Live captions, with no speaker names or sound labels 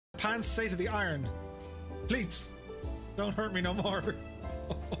fans say to the iron, "Cleats, don't hurt me no more."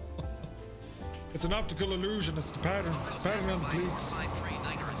 It's an optical illusion. It's the pattern. It's the pattern on the cleats.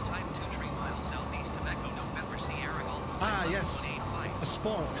 Ah, yes. A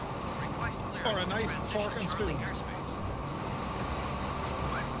spork. Or a knife, fork, and spoon.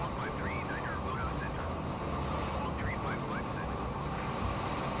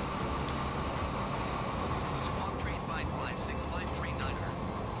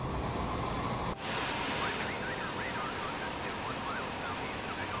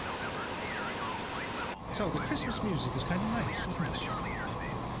 So the Christmas music is kind of nice, isn't it?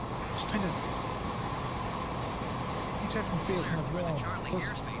 It's kind of makes everything feel kind of warm,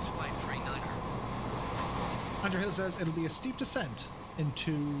 fuzzy. Andrew Hill says it'll be a steep descent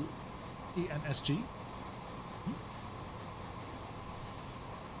into ENSG.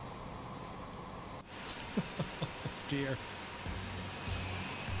 Dear.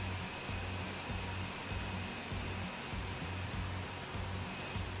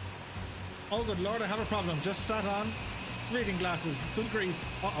 Oh, good Lord, I have a problem. Just sat on reading glasses. Good grief.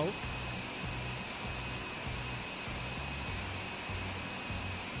 Uh-oh.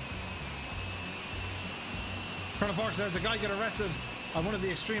 Colonel Fork says a guy got arrested at one of the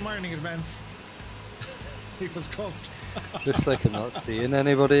extreme ironing events. He was cuffed. Looks like I'm not seeing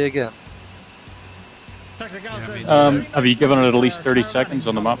anybody again. Technical says, have you given it at least 30 seconds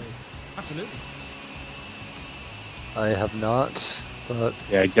on the map? Absolutely. I have not. But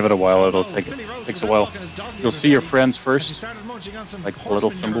yeah, give it a while. It'll takes a while. You'll see your friends first, like a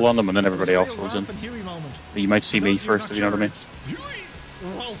little symbol on them, and then everybody else goes in. But you might see me first, if you know what I mean.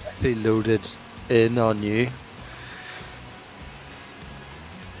 Be loaded in on you.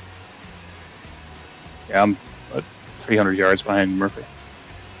 Yeah, I'm 300 yards behind Murphy.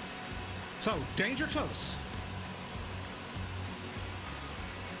 So, danger close.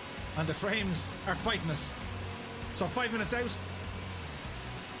 And the frames are fighting us. So 5 minutes out.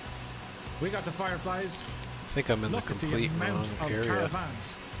 We got the Fireflies. I think I'm in the complete wrong area.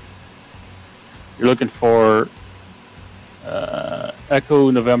 Caravans. You're looking for Echo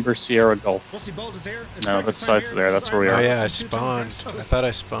November Sierra Golf. Rusty Bolt is here. No, that's south of there. That's where we are. Oh yeah, I spawned. I thought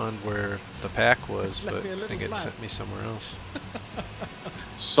I spawned where the pack was, but I think it sent me somewhere else.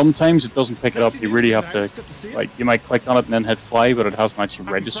 Sometimes it doesn't pick it up. You really have to, like, you might click on it and then hit fly, but it hasn't actually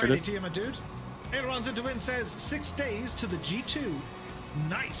registered it. Ailerons into wind says 6 days to the G2.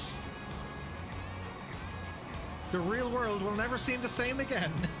 Nice. The real world will never seem the same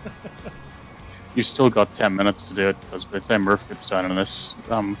again. You've still got 10 minutes to do it, because by the time Murph gets down and this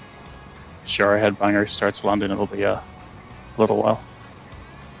shower headbanger starts landing, it'll be a little while.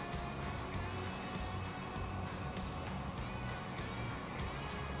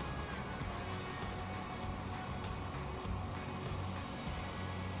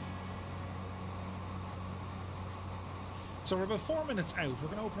 So we're about 4 minutes out. We're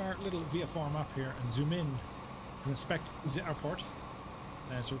going to open our little VFR map here and zoom in and inspect the airport.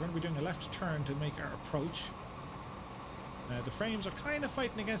 So we're going to be doing a left turn to make our approach. The frames are kind of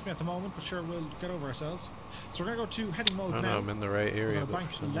fighting against me at the moment, but sure, we'll get over ourselves. So we're going to go to heading mode now. I'm in the right area. We're going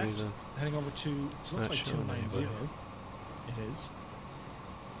to bank left, heading over to, looks like 290. It is.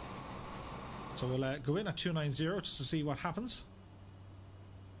 So we'll go in at 290 just to see what happens.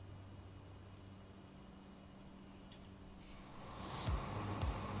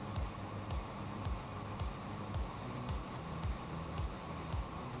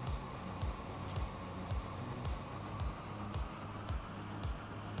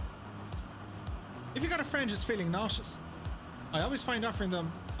 If you got a friend who's feeling nauseous, I always find offering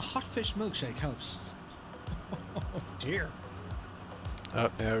them a hot fish milkshake helps. Oh dear. Oh,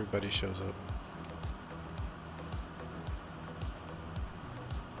 now everybody shows up.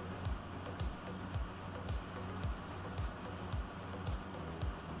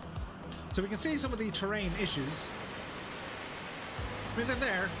 So we can see some of the terrain issues. I mean, they're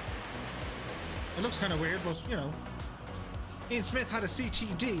there. It looks kind of weird, but you know. Ian Smith had a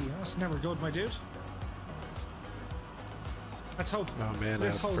CTD. That's never good, my dude. Let's hope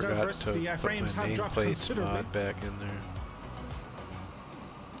this holds out for us. The frames have dropped considerably. Back in there.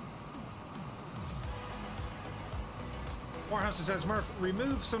 Warhouse says, Murph,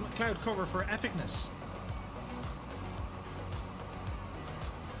 remove some cloud cover for epicness.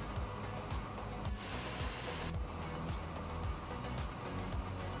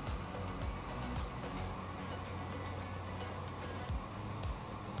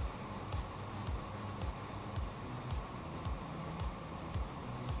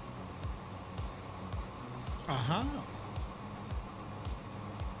 Aha.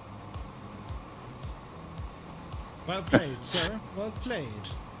 Well played, sir. Well played.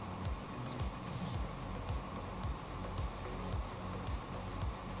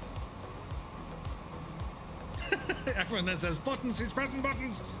 Everyone that says buttons, he's pressing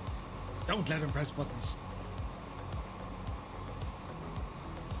buttons. Don't let him press buttons.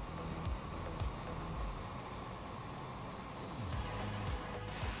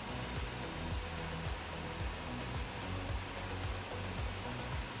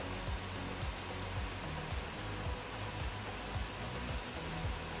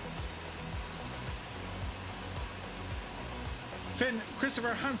 Finn,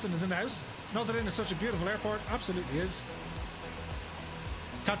 Christopher Hansen is in the house. Not that it is such a beautiful airport. Absolutely is.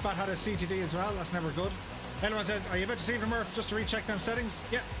 Catbat had a CTD as well. That's never good. Elman says, are you about to see from Murph just to recheck them settings?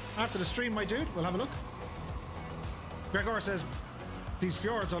 Yeah, after the stream, my dude. We'll have a look. Gregor says, these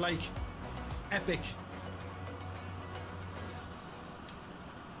fjords are like epic.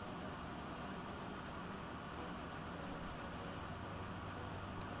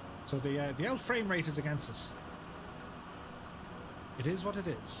 So the L frame rate is against us. It is what it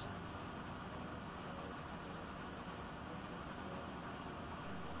is.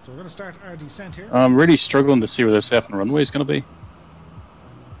 So we're going to start our descent here. I'm really struggling to see where this effing runway is going to be.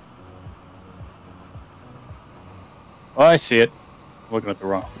 Oh, I see it. Looking at the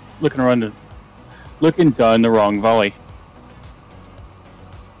wrong, looking down the wrong valley.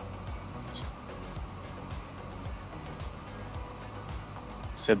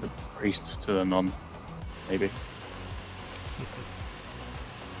 Said the priest to the nun, maybe.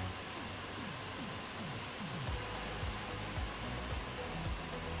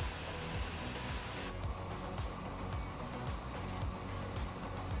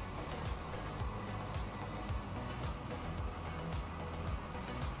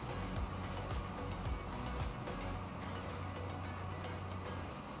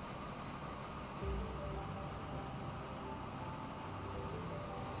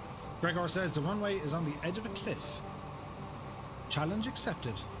 Gregor says the runway is on the edge of a cliff. Challenge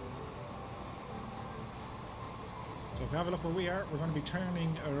accepted. So if you have a look where we are, we're going to be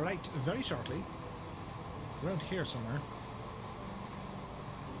turning right very shortly. Around here somewhere.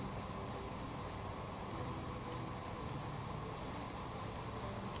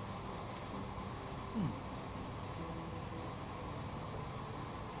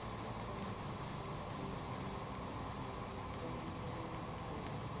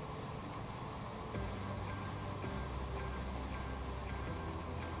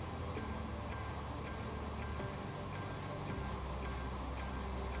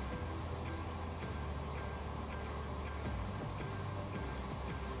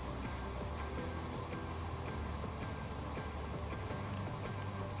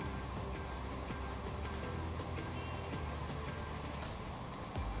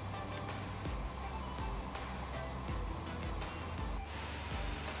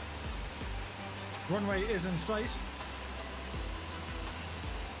 Runway is in sight.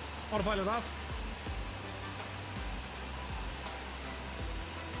 Autopilot off.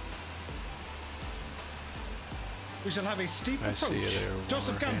 We shall have a steep approach. See you there,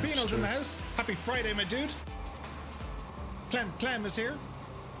 Joseph Gambino's in the house. Happy Friday, my dude. Clem is here.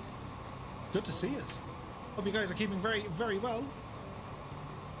 Good to see us. Hope you guys are keeping very, very well.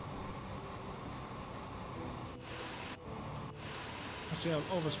 Let's see how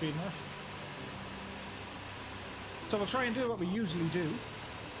overspeed Murph. So we'll try and do what we usually do.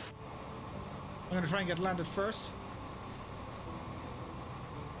 I'm going to try and get landed first.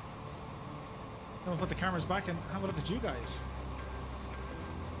 Then we'll put the cameras back and have a look at you guys.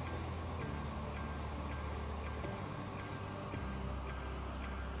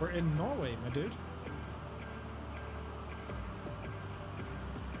 We're in Norway, my dude.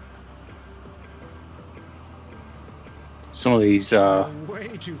 Some of these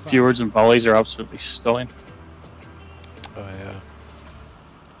fjords and valleys are absolutely stunning. Oh yeah.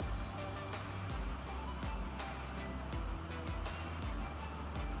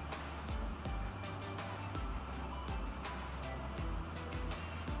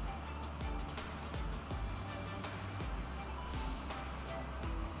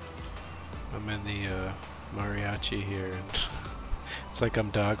 I'm in the mariachi here, and it's like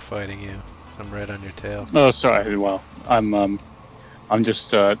I'm dogfighting you. So I'm right on your tail. Oh, sorry. Well, I'm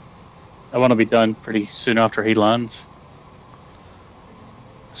just I want to be done pretty soon after he lands.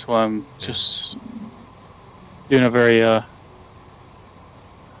 So I'm just doing a very well,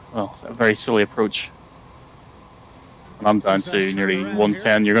 a very silly approach. And I'm down to nearly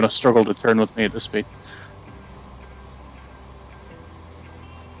 110. You're going to struggle to turn with me at this speed.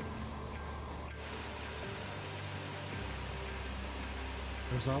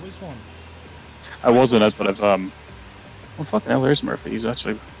 There's always one. I was in it, but I've well, fucking hell, there's Murphy. He's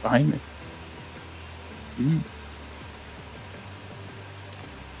actually behind me. I'm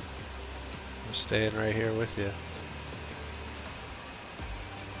staying right here with you.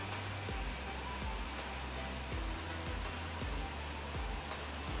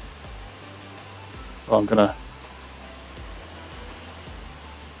 So I'm gonna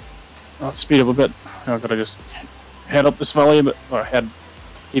speed up a bit. I'm gonna just head up this valley a bit, or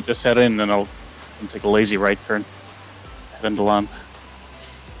keep this head in, and I'll take a lazy right turn, head into land.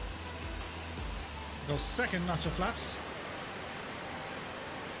 Go second notch of flaps.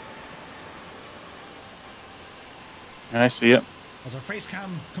 And I see it. As our face cam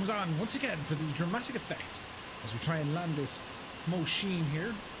comes on once again for the dramatic effect, as we try and land this machine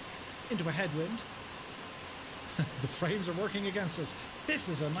here into a headwind. The frames are working against us. This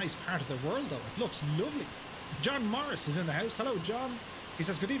is a nice part of the world, though. It looks lovely. John Morris is in the house. Hello, John. He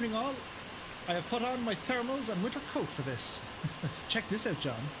says, good evening, all. I have put on my thermals and winter coat for this. Check this out,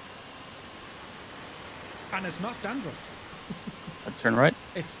 John. And it's not dandruff. I turn right.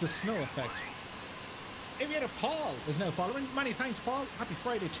 It's the snow effect. Aviator Paul is now following. Many thanks, Paul. Happy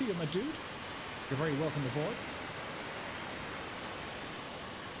Friday to you, my dude. You're very welcome aboard.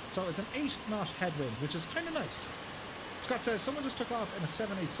 So it's an 8-knot headwind, which is kind of nice. Scott says, someone just took off in a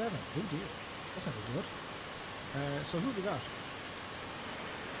 787. Oh dear, that's never good. So who have we got?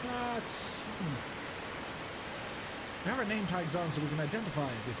 We have our name tags on so we can identify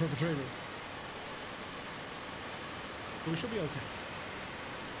the perpetrator. But we should be okay.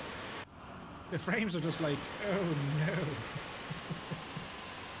 The frames are just like, oh no.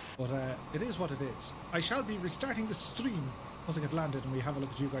 But it is what it is. I shall be restarting the stream once I get landed and we have a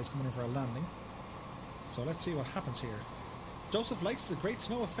look at you guys coming in for a landing. So let's see what happens here. Joseph likes the great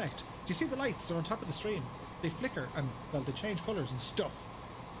snow effect. Do you see the lights? They're on top of the stream. They flicker and, well, they change colours and stuff.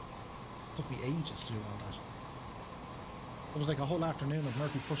 Took me ages to do all that. It was like a whole afternoon of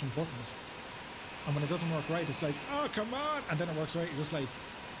Murphy pushing buttons. And when it doesn't work right, it's like, oh, come on! And then it works right, you're just like,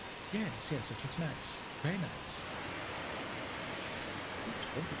 yes, it looks nice. Very nice. It's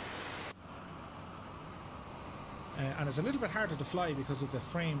bumpy. And it's a little bit harder to fly because of the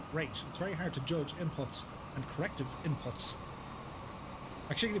frame rate. It's very hard to judge inputs and corrective inputs.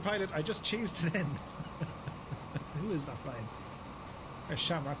 Actually, pilot, I just cheesed it in. Who is that flying? There's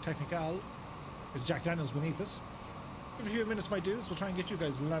Shamrock Technical. There's Jack Daniels beneath us. Give a few minutes, my dudes. We'll try and get you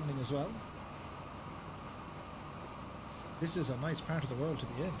guys landing as well. This is a nice part of the world to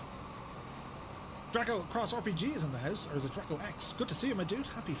be in. Draco Cross RPG is in the house, or is it Draco X? Good to see you, my dude.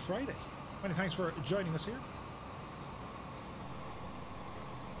 Happy Friday. Many thanks for joining us here.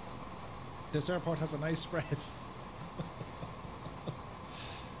 This airport has a nice spread.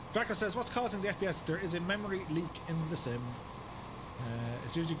 Draco says, what's causing the FPS? There is a memory leak in the sim.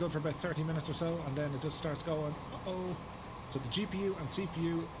 It's usually good for about 30 minutes or so, and then it just starts going, uh-oh. So the GPU and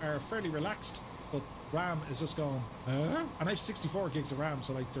CPU are fairly relaxed, but RAM is just going, and I have 64 gigs of RAM,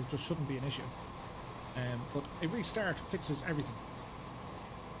 so like there just shouldn't be an issue. But a restart fixes everything.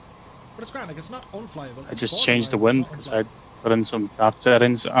 But it's grand, like it's not unflyable. I just changed the wind because I put in some dot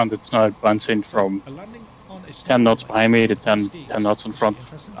settings and it's now bouncing from 10 knots behind me to 10 knots in front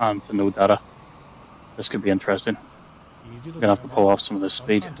and to no data. This could be interesting. I'm gonna have to pull off some of this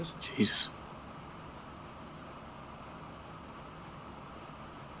speed. Jesus.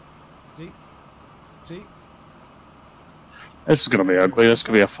 See? This is gonna be ugly. This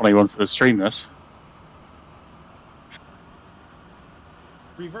could be a funny one for the stream, this.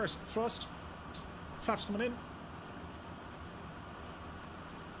 Reverse thrust. Flaps coming in.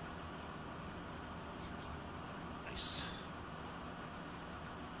 Nice.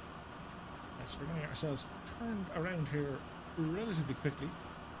 Yes, we're going to get ourselves turned around here relatively quickly.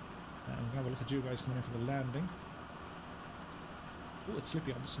 And we're going to have a look at you guys coming in for the landing. Oh, it's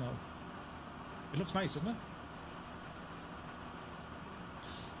slippy on the snow. It looks nice, doesn't it?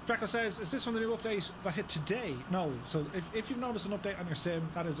 Draco says, is this from the new update that hit today? No. So if you've noticed an update on your sim,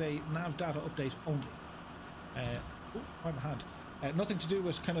 that is a nav data update only. Oh, right my hand. Nothing to do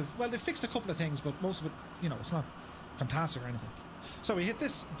with kind of, well, they fixed a couple of things, but most of it, you know, it's not fantastic or anything. So we hit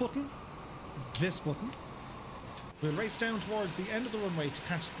this button. We'll race down towards the end of the runway to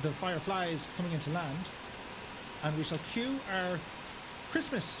catch the fireflies coming into land. And we shall cue our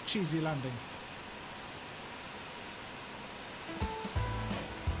Christmas cheesy landing.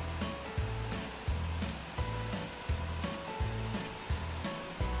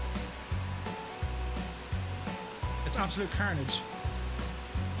 It's absolute carnage.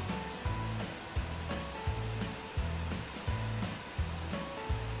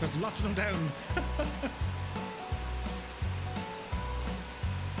 There's lots of them down.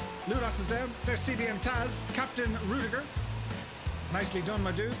 Ludas is down. There's CDM Taz. Captain Rudiger. Nicely done,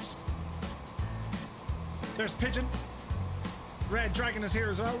 my dudes. There's Pigeon. Red Dragon is here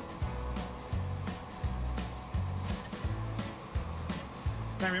as well.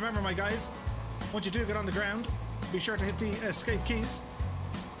 Now remember, my guys, once you do get on the ground, be sure to hit the escape keys.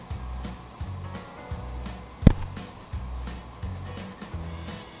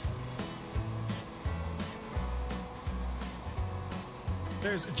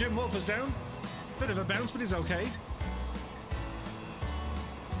 There's Jim Wolf is down. Bit of a bounce, but he's okay.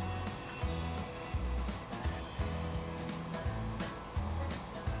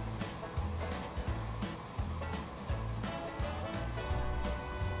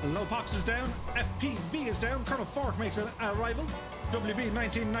 Lowpox is down. FPV is down. Colonel Fork makes an arrival. WB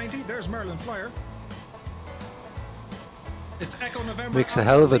 1990. There's Merlin Flyer. It's Echo November. Makes a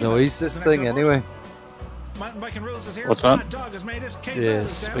hell of a noise, this thing, anyway. Mountain Biking Rules is here. What's that? Dog has made it. The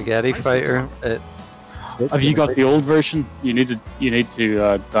spaghetti fighter. Have you got the old version? You need to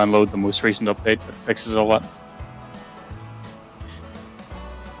download the most recent update that fixes all that.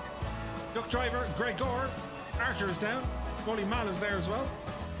 Duck Driver, Greg Gore. Archer is down. Wally Mal is there as well.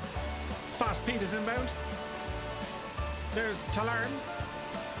 Fast Pete is inbound. There's Talarn.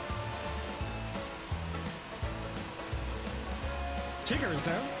 Tigger is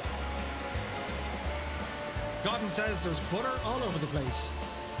down. Godden says there's butter all over the place.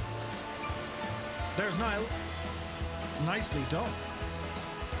 There's Niall. Nicely done.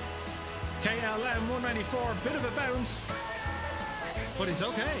 KLM 194, bit of a bounce. But he's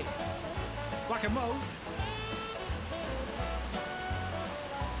okay. Whack-a-mo.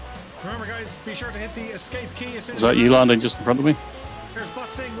 Remember, guys, be sure to hit the escape key as soon as... Is that you landing just in front of me? There's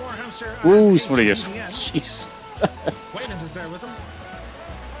Bot Singh, Warhamster, Ooh, and somebody is. HBDN. Jeez. Wayland is there with him.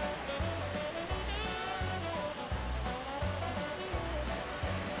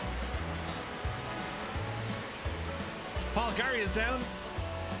 Paul Gary is down.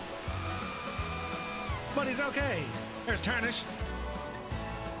 But he's okay. There's Tarnish.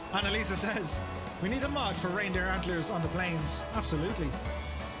 Annalisa says, we need a mod for reindeer antlers on the plains. Absolutely.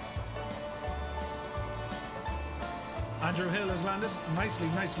 Andrew Hill has landed. Nicely,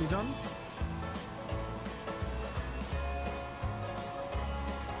 nicely done.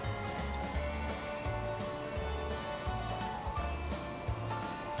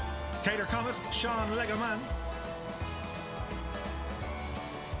 Cater Comet, Sean Legoman.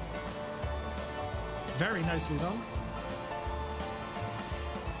 Very nicely done.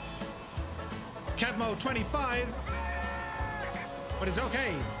 Cadmo 25. But it's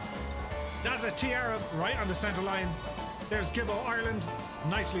okay. That's a Tiara right on the center line. There's Gibbo Ireland.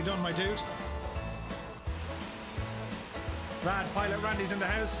 Nicely done, my dude. Rad Pilot Randy's in the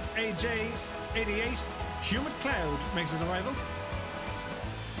house. AJ 88. Humid Cloud makes his arrival.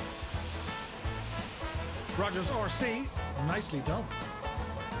 Rogers RC. Nicely done.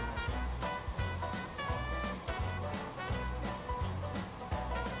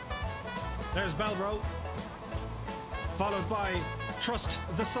 There's Belbro. Followed by Trust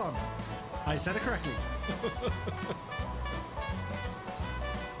the Sun. I said it correctly.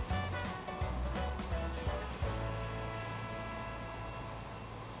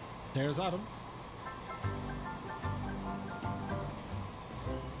 There's Adam.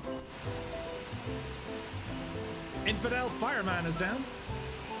 Infidel Fireman is down.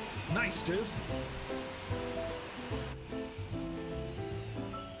 Nice, dude.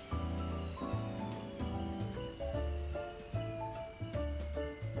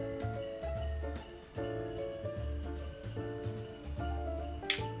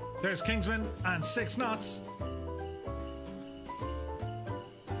 There's Kingsman and 6 knots.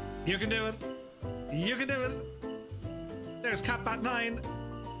 You can do it. You can do it. There's Catbat 9.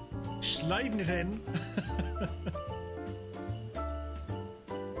 Sliding it in.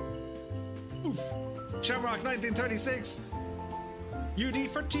 Oof. Shamrock 1936. UD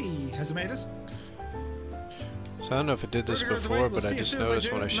for T has made it. So I don't know if it did this before, but I just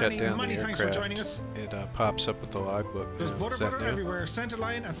noticed when I shut down the aircraft, it pops up with the logbook. There's butter everywhere. Center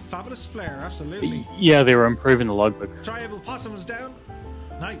line and fabulous flare. Absolutely. Yeah, they were improving the logbook. Triable Possum's down.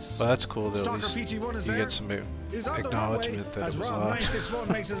 Nice. Well, that's cool though. Stalker PT1 is you there. get some He's on acknowledgement the that as it was Rob off.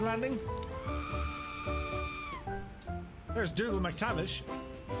 961 makes his landing. There's Dougal McTavish.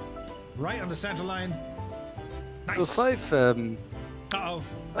 Right on the center line. Nice. So if Uh-oh.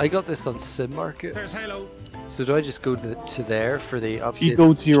 I got this on Sim Market. There's Halo. So do I just go to there for the update? If you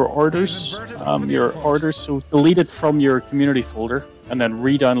go to your orders, so delete it from your community folder and then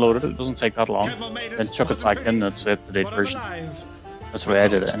re-download it. It doesn't take that long. Then chuck it back in. That's the up-to-date version. That's the way I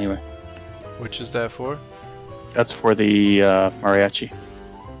did it anyway. Which is that for? That's for the mariachi.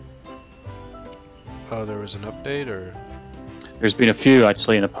 Oh, there was an update, or? There's been a few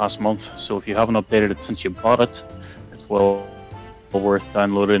actually in the past month. So if you haven't updated it since you bought it, it's well worth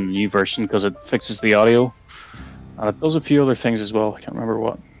downloading the new version because it fixes the audio. And it does a few other things as well. I can't remember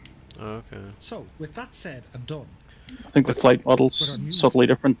what. Oh, okay. So, with that said and done. I think the flight model's subtly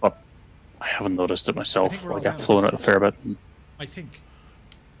different, but I haven't noticed it myself. Like I've flown it a fair bit. I think.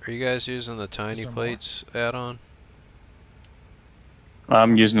 Are you guys using the tiny plates add-on?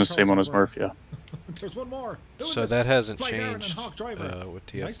 I'm using the same one as Murph, yeah. There's one more. So that hasn't Fly Darren and changed Hawk Driver. with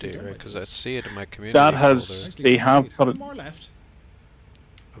the Nicely update, done, right? my Because dude. I see it in my community. That has, Nicely they done, have indeed. put One it, more left.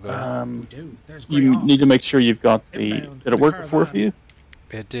 folder. We do. There's Grey you Hawk. need to make sure you've got the, Inbound, did it the work before for caravan.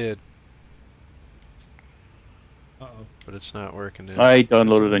 you? It did, Uh-oh. but it's not working now. I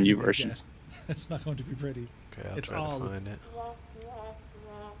downloaded a new version. It's not going to be pretty. Okay, I'll it's try all- to find it.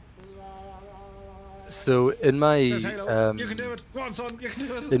 So in my There's Halo. You can do it. Go on, son. You can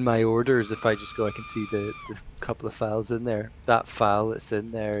do it. in my orders, if I just go, I can see the couple of files in there. That file that's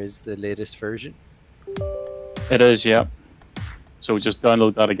in there is the latest version. It is, yeah. So just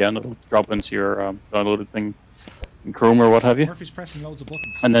download that again. It'll drop into your downloaded thing in Chrome or what have you. Murphy's pressing loads of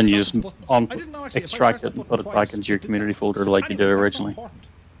buttons. And then you Stop just the buttons. on I didn't know actually if I extract pressed it the and put button it back twice, into your it did community that. folder like you Anyway, did that's not originally. important.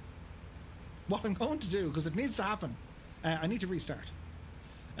 What I'm going to do, because it needs to happen, I need to restart.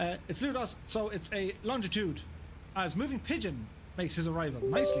 It's Ludos, so it's a longitude, as Moving Pigeon makes his arrival.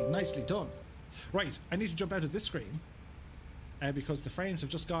 Nicely done. Right, I need to jump out of this screen, because the frames have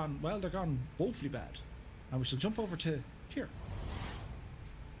just gone, well, they're gone woefully bad. And we shall jump over to here.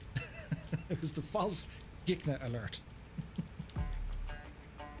 It was the false Gikna alert.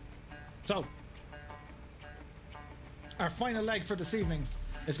 So, our final leg for this evening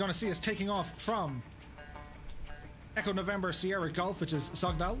is going to see us taking off from Echo November Sierra Golf, which is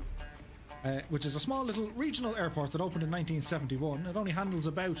Sognal, which is a small little regional airport that opened in 1971. It only handles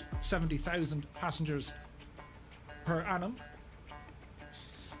about 70,000 passengers per annum.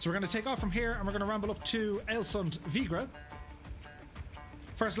 So we're going to take off from here and we're going to ramble up to Elsund Vigra.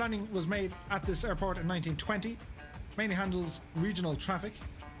 First landing was made at this airport in 1920. Mainly handles regional traffic.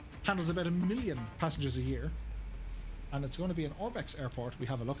 Handles about 1 million passengers a year. And it's going to be an Orbex airport we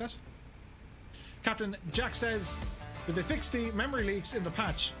have a look at. Captain Jack says, did they fix the memory leaks in the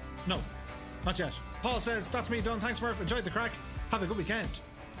patch? No, not yet. Paul says, that's me done. Thanks, Murph. Enjoyed the crack. Have a good weekend.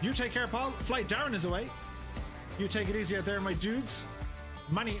 You take care, Paul. Flight Darren is away. You take it easy out there, my dudes.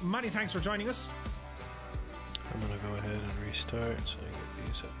 Many thanks for joining us. I'm gonna go ahead and restart so I get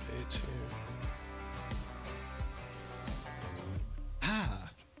these updates here. Ah.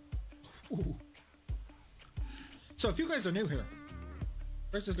 Ooh. So if you guys are new here,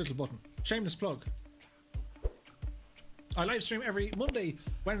 where's this little button? Shameless plug. I live stream every Monday,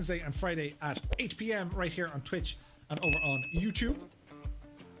 Wednesday and Friday at 8 PM right here on Twitch and over on YouTube.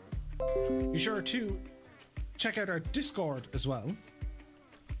 Be sure to check out our Discord as well.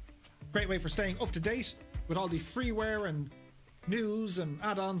 Great way for staying up to date with all the freeware and news and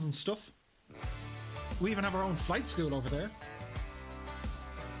add-ons and stuff. We even have our own flight school over there,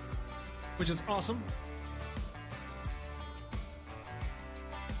 which is awesome.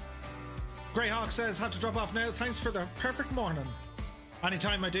 Greyhawk says, have to drop off now. Thanks for the perfect morning.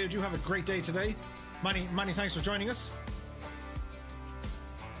 Anytime, my dude. You have a great day today. Many thanks for joining us.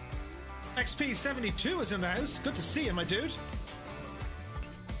 XP72 is in the house. Good to see you, my dude.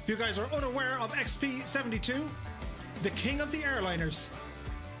 If you guys are unaware of XP72, the king of the airliners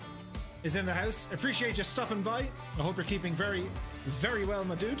is in the house. Appreciate you stopping by. I hope you're keeping very, very well,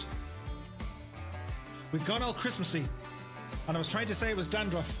 my dude. We've gone all Christmassy, and I was trying to say it was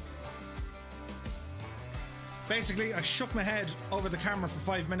dandruff. Basically, I shook my head over the camera for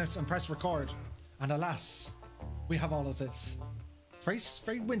 5 minutes and pressed record, and alas, we have all of this.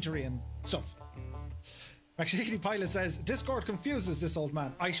 Very wintry and stuff. McShaky Pilot says, Discord confuses this old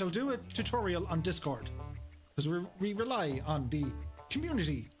man. I shall do a tutorial on Discord, because we rely on the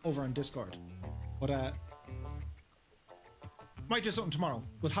community over on Discord. But might do something tomorrow.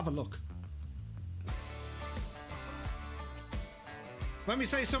 We'll have a look. When we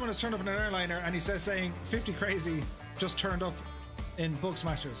say someone has turned up in an airliner and he says saying 50 crazy just turned up in Bug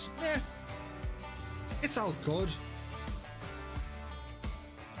Smashers, yeah, it's all good.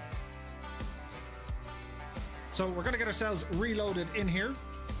 So we're going to get ourselves reloaded in here,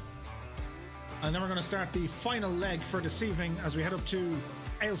 and then we're going to start the final leg for this evening as we head up to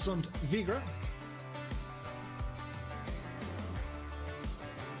Elsund Vigra.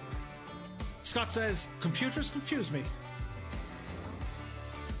 Scott says, computers confuse me.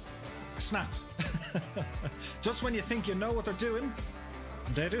 Snap. Just when you think you know what they're doing,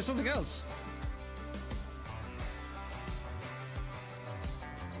 they do something else.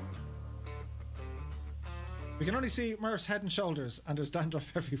 We can only see Murph's head and shoulders, and there's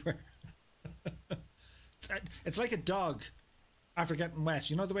dandruff everywhere. It's like a dog after getting wet.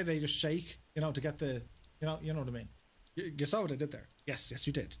 You know the way they just shake, you know, to get the, you know what I mean. You saw what I did there. Yes,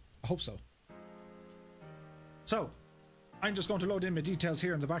 you did. I hope so. So, I'm just going to load in my details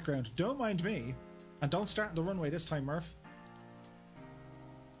here in the background. Don't mind me, and don't start the runway this time, Murph.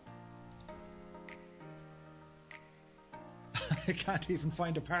 I can't even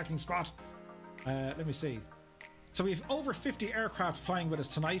find a parking spot. Let me see. So we've over 50 aircraft flying with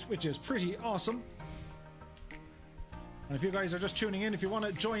us tonight, which is pretty awesome. And if you guys are just tuning in, if you want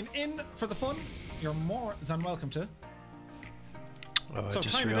to join in for the fun, you're more than welcome to. Oh, So I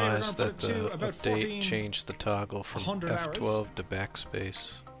just time of day, we're gonna realized put that it to the about update 14 changed the toggle from 100 hours. F12 to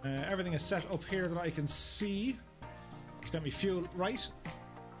backspace. Everything is set up here that I can see. Let's get me fuel right.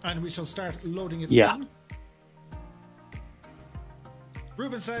 And we shall start loading it in.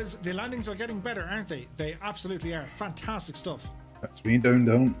 Ruben says, the landings are getting better, aren't they? They absolutely are. Fantastic stuff. That's me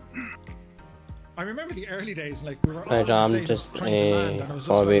down. I remember the early days, like we were all Right, in the I'm state just trying to land, and it was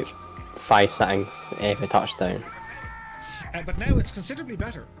for just about like... 5 seconds for touchdown. But now it's considerably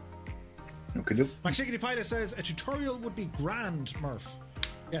better. Okay, do. Max Shiggity Pilot says, a tutorial would be grand, Murph.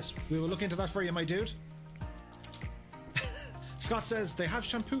 Yes, we will look into that for you, my dude. Scott says, they have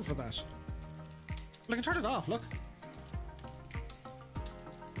shampoo for that. Well, I can turn it off, look.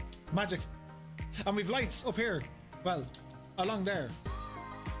 Magic. And we've lights up here. Well, along there.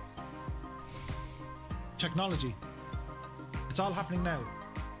 Technology. It's all happening now.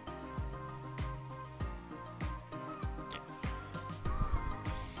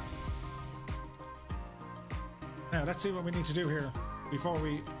 Now, let's see what we need to do here before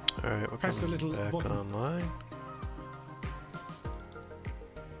we Alright, we're press the coming little back button. online.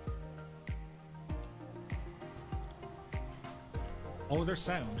 Oh, there's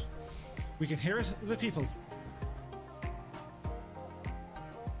sound. We can hear it, the people.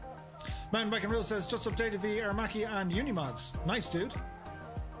 Man Back and Real says, just updated the Aramaki and Unimods. Nice, dude.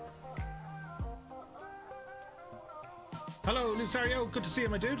 Hello, Lucario. Good to see you,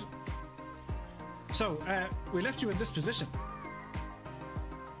 my dude. So, we left you in this position.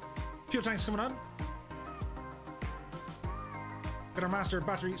 Fuel tanks coming on. Got our master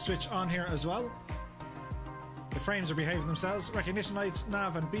battery switch on here as well. The frames are behaving themselves. Recognition lights,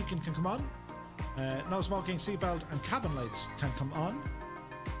 nav and beacon can come on. No smoking, seatbelt and cabin lights can come on.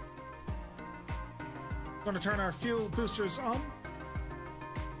 Going to turn our fuel boosters on.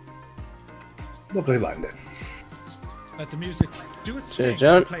 Lovely landing. Let the music do its Cheers, thing,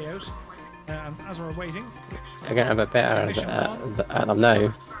 John. play out. And as we're waiting, I'm getting a bit better Ignition on. at them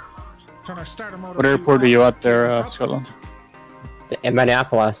now. turn our starter motor What to airport are on. you at there, Scotland? In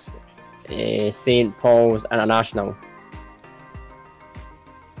Minneapolis, St. Paul's International.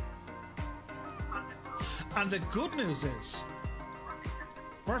 And the good news is,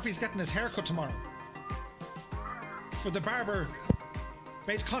 Murphy's getting his haircut tomorrow. For the barber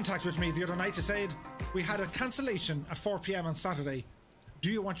made contact with me the other night to say we had a cancellation at 4 p.m. on Saturday.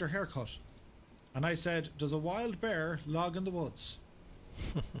 Do you want your haircut? And I said, does a wild bear log in the woods?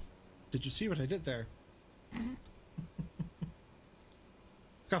 Did you see what I did there?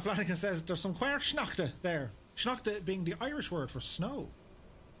 Scott Flanagan says there's some queer schnochte there. Schnochte being the Irish word for snow.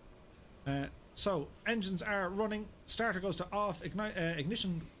 So engines are running. Starter goes to off.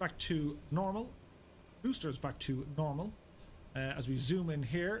 Ignition back to normal. Boosters back to normal. As we zoom in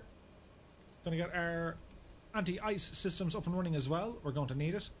here, going to get our anti-ice systems up and running as well. We're going to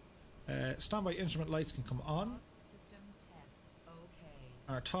need it. Standby instrument lights can come on.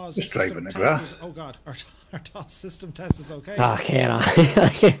 Our TOS Just system driving the test grass. is, oh god, our TOS system test is okay. Ah, can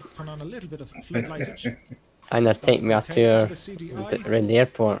I? Turn on a little bit of fluid lightage. And they're taking me up okay. to To the CDI. around the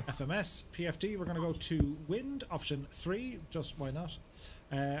airport. FMS, PFD, we're going to go to wind, option 3, just why not.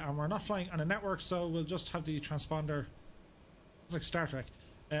 And we're not flying on a network, so we'll just have the transponder, it's like Star Trek,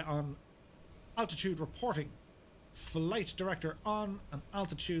 on altitude reporting. Flight director on and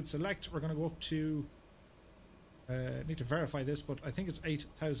altitude select. We're going to go up to, need to verify this, but I think it's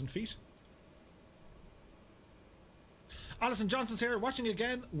 8,000 feet. Alison Johnson's here, watching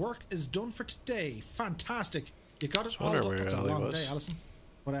again. Work is done for today. Fantastic. You got it all done. That's a long day, Alison.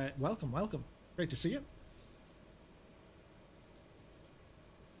 But welcome, welcome. Great to see you.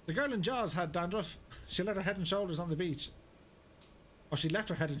 The girl in Jaws had dandruff. She let her head and shoulders on the beach. Or she left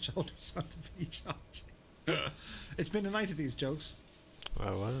her head and shoulders on the beach. It's been a night of these jokes. I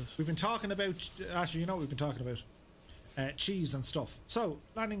was. We've been talking about, Ashley, you know what we've been talking about. Cheese and stuff. So,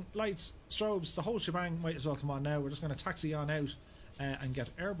 landing lights, strobes, the whole shebang might as well come on now. We're just going to taxi on out and get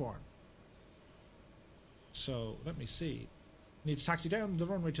airborne. So, let me see. Need to taxi down the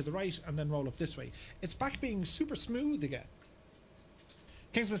runway to the right and then roll up this way. It's back being super smooth again.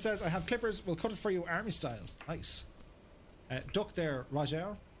 Kingsman says, I have clippers. We'll cut it for you army style. Nice. Duck there,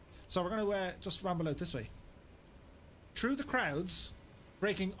 Roger. So we're going to just ramble out this way. Through the crowds,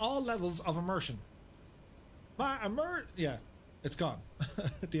 breaking all levels of immersion. Yeah, it's gone.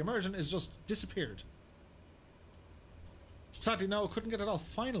 The immersion is just disappeared. Sadly, no, couldn't get it all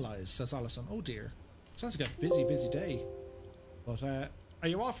finalised, says Alison. Oh dear. Sounds like a busy, busy day. But are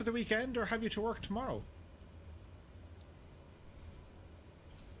you off for the weekend or have you to work tomorrow?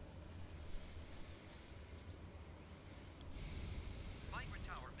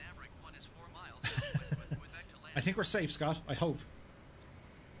 I think we're safe, Scott. I hope.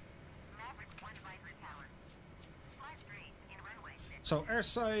 So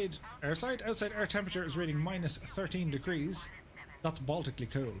outside air temperature is reading minus 13 degrees. That's Baltically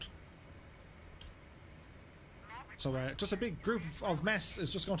cold. So just a big group of mess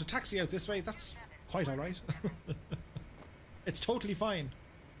is just going to taxi out this way. That's quite alright. It's totally fine.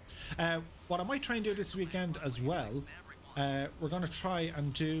 What I might try and do this weekend as well, we're going to try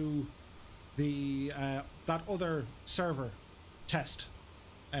and do the that other server test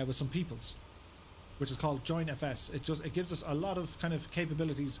with some peoples, which is called Join FS. It gives us a lot of kind of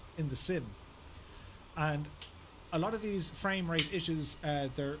capabilities in the sim, and a lot of these frame rate issues,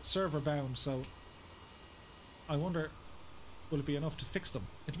 they're server bound, so I wonder will it be enough to fix them.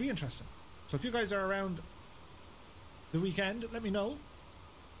 It'd be interesting. So if you guys are around the weekend, let me know.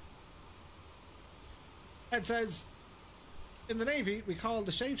 Ed says, in the Navy, we call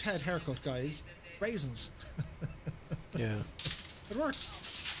the shaved head haircut guys raisins. Yeah. It works.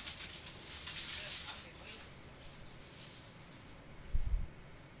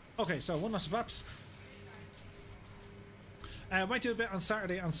 Okay, so one last flaps. I might do a bit on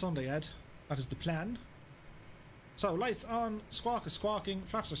Saturday and Sunday, Ed. That is the plan. So, lights on, squawk is squawking,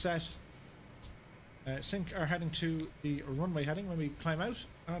 flaps are set. Sync are heading to the runway heading when we climb out,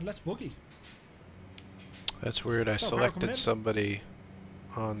 and let's boogie. That's weird. I selected somebody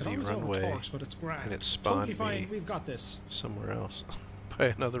on the runway, torques, but it's grand. and it spawned totally fine. me We've got this. somewhere else by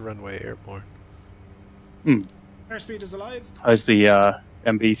another runway airborne. Airspeed is alive. How's the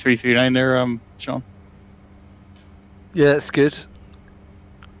MB339 there, Sean? Yeah, it's good.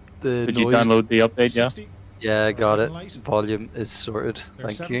 The Did noise, you download the update? Yeah. 60. yeah, I got it. Light. Volume is sorted.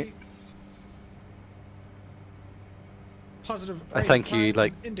 There's Thank 70. you. Positive. I rate think of you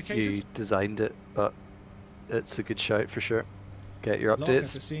climb indicated. you designed it, but it's a good shout for sure. Get your Look at the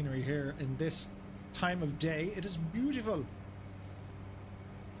updates. scenery here in this time of day. It is beautiful.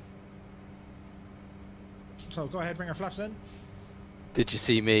 So go ahead, bring our flaps in. Did you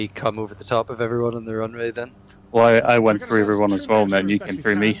see me come over the top of everyone on the runway then? Well, I We're went gonna through set everyone some as well, trim and then measures you best came we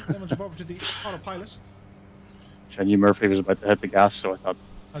through can, me. Then we'll jump over to the autopilot I knew Murphy was about to hit the gas, so I thought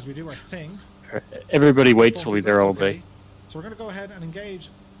as we do our thing. everybody waits till we're there all Okay. day. So we're going to go ahead and engage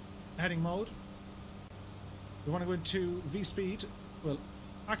heading mode. We want to go into V speed. We'll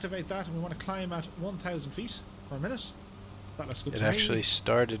activate that, and we want to climb at 1,000 feet per minute. That looks good It to me. actually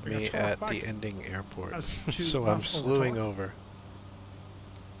started Bring our me torque at back the ending airport, as to so not I'm slewing over-torque. over.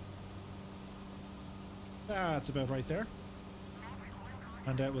 That's about right there.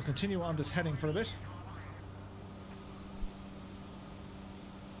 And we'll continue on this heading for a bit.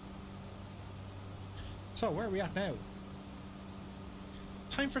 So, where are we at now?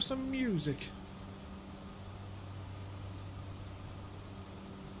 Time for some music.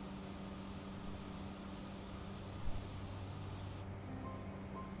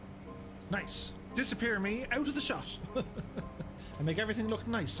 Nice. Disappear me out of the shot. And make everything look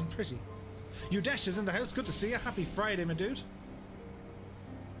nice and pretty. Udesh is in the house. Good to see you. Happy Friday, my dude.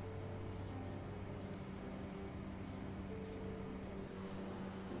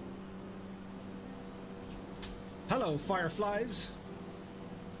 Hello, fireflies.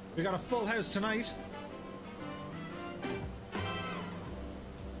 We got a full house tonight.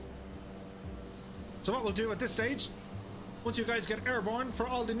 So what we'll do at this stage, once you guys get airborne, for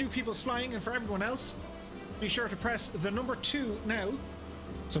all the new people's flying and for everyone else, be sure to press the number 2 now,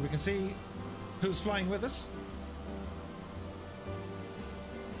 so we can see who's flying with us.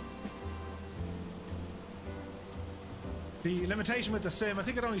 The limitation with the sim, I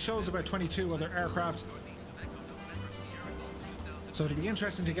think it only shows about 22 other aircraft. So it'll be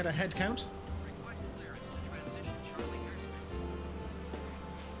interesting to get a head count.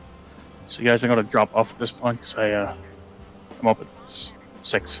 So, guys, I'm going to drop off at this point because I'm up at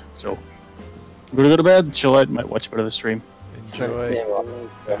 6. So, I'm going to go to bed, chill out, might watch a bit of the stream. Enjoy. Yeah, well,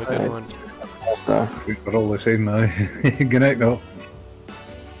 Have a good one. so, I think we're all the same now. Good night, now.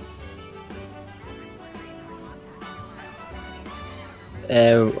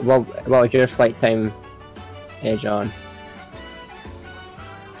 what was your flight time, John?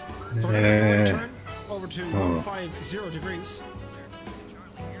 So we're going to turn over to 150 degrees.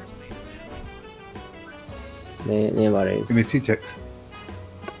 No worries. Give me 2 ticks.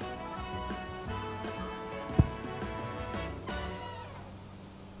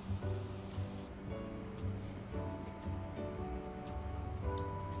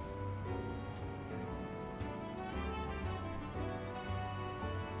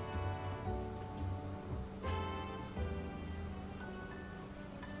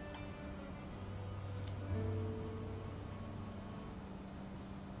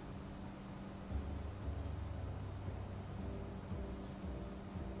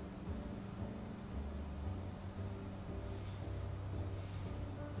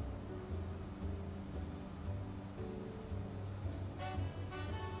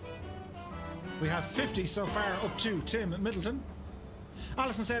 We have 50 so far up to Tim Middleton.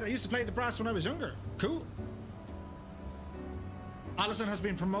 Alison said, I used to play the brass when I was younger. Cool. Alison has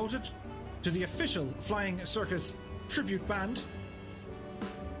been promoted to the official Flying Circus tribute band.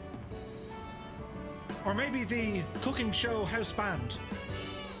 Or maybe the cooking show house band.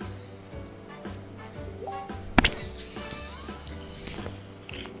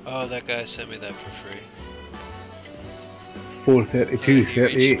 Oh, that guy sent me that for free. 432,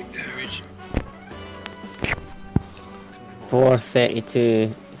 38.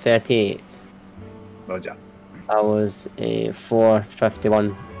 432, 38. Roger. That was a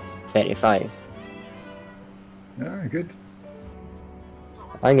 451, 35. Ah, good.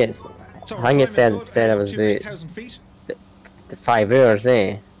 I think it said it was the 5 hours,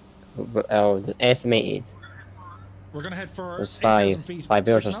 eh? The estimated. We're going to head for was 8,000 feet. 5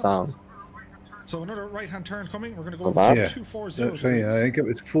 hours 6 or so. So another right-hand turn coming. We're going to go Oh, over wow. to Yeah, 240. that's right. I think it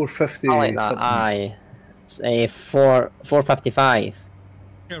was 450. I like that. something. Aye. It's a 455.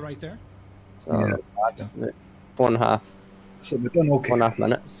 Yeah, right there. So Yeah. 4.5. So we've done okay. 4.5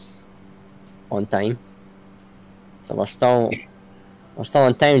 minutes on time. So we're still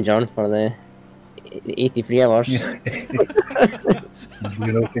on time, John, for the 83 hours. Yeah.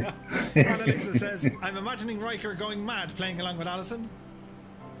 You're okay. Annalisa says, I'm imagining Riker going mad playing along with Alison.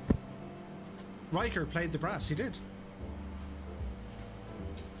 Riker played the brass, he did.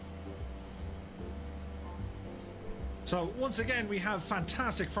 So once again we have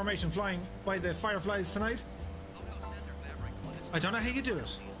fantastic formation flying by the Fireflies tonight. I don't know how you do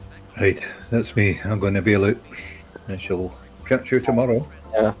it. Right, that's me. I'm going to bail out. I shall catch you tomorrow.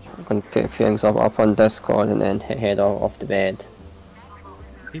 Yeah, I'm going to put things up on Discord and then head off to bed.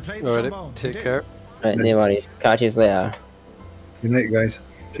 He played the Alright, trombone. take he did. care. Right, no worries. Catch you later. Good night, guys.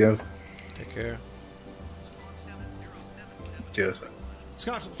 Cheers. Take care. Cheers.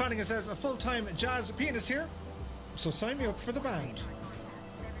 Scott Flanagan says, a full-time jazz pianist here, so sign me up for the band.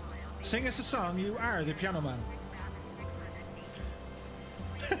 Sing us a song, you are the piano man.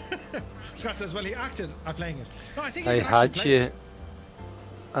 Scott says, well, he acted at playing it. No, I think he I can had actually play you, it.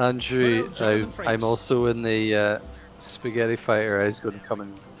 Andrew. Well, Jonathan Frakes. I'm also in the spaghetti fighter. I was going to come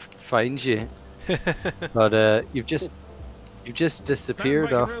and find you, but you've just disappeared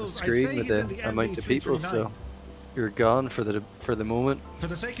Band off by the rules, I screen say with he's in the the amount of people, so MB339. you're gone for the moment. For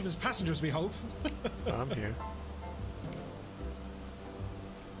the sake of his passengers, we hope. I'm here.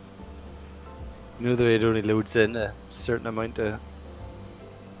 You know the way it only loads in a certain amount of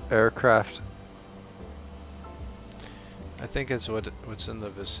aircraft. I think it's what's in the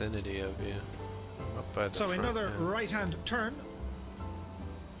vicinity of you. I'm up by the So front another end. right-hand turn.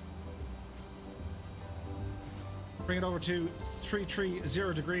 Bring it over to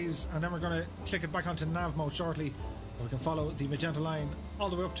 330 degrees, and then we're going to click it back onto nav mode shortly. And we can follow the magenta line all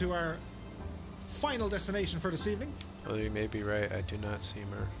the way up to our final destination for this evening. Well, you may be right. I do not see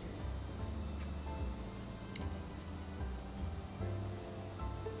Murph.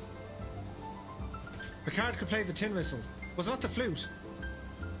 Picard could play the tin whistle. Was it not the flute?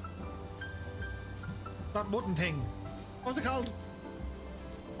 That wooden thing. What was it called?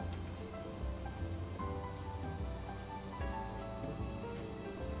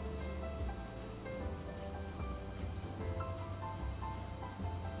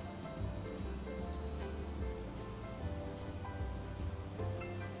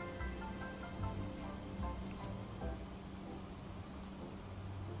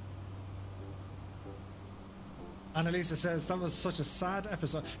 Annalisa says that was such a sad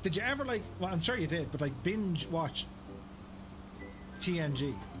episode. Did you ever well, I'm sure you did, but binge watch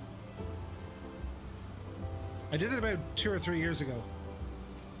TNG? I did it about 2 or 3 years ago.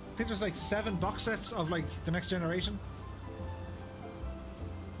 I think there's 7 box sets of The Next Generation.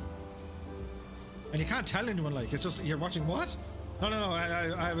 And you can't tell anyone, it's just, you're watching what? No,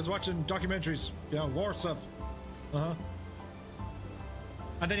 I was watching documentaries, war stuff. And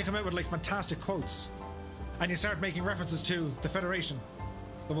then you come out with fantastic quotes. And you start making references to the Federation.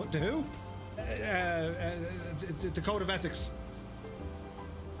 The who? The Code of Ethics.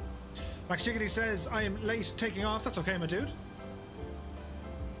 Max Chickadee says, I am late taking off. That's okay, my dude.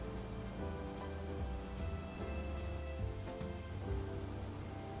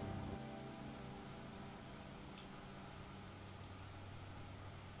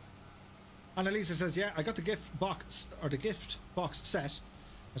 Annalisa says, yeah, I got the gift box set.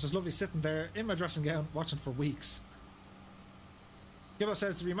 It's just lovely sitting there in my dressing gown watching for weeks. Gibbo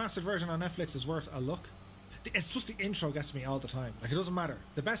says the remastered version on Netflix is worth a look. It's just the intro gets me all the time. It doesn't matter.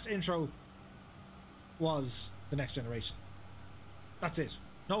 The best intro was The Next Generation. That's it.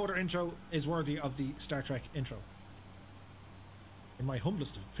 No other intro is worthy of the Star Trek intro. In my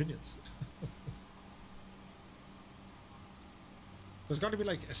humblest of opinions. There's got to be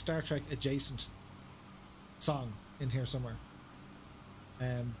like a Star Trek adjacent song in here somewhere.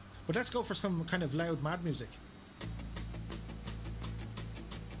 But let's go for some kind of loud mad music.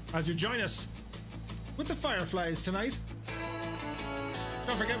 As you join us with the Fireflies tonight.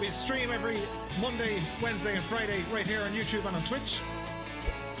 Don't forget we stream every Monday, Wednesday and Friday right here on YouTube and on Twitch.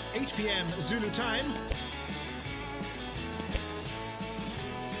 8 PM Zulu time.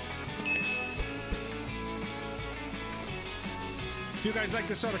 If you guys like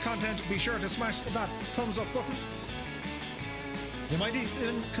this sort of content, be sure to smash that thumbs up button. You might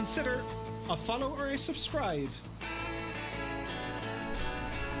even consider a follow or a subscribe.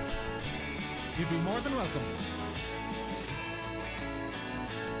 You'd be more than welcome.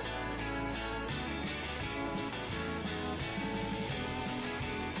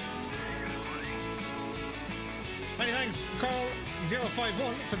 Many thanks,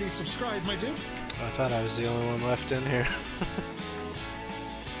 Carl051, for the subscribe, my dude. I thought I was the only one left in here.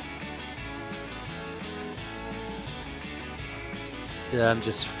 Yeah, I'm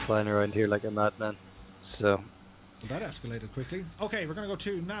just flying around here like a madman. So that escalated quickly. Okay, we're gonna go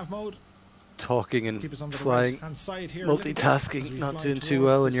to nav mode. Talking and Keep us on the flying, right-hand side here, multitasking, not doing too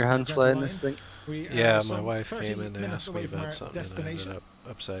well when your hand flying this thing. Yeah, my wife came in and asked me about something and I ended up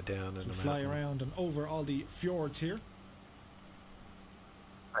upside down in so a fly mountain. around and over all the fjords here.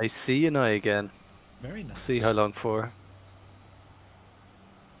 I see you now again. Very nice. See how long for.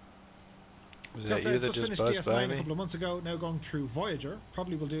 Was that you that just finished buzzed by DS9 me? a couple of months ago, now going through Voyager.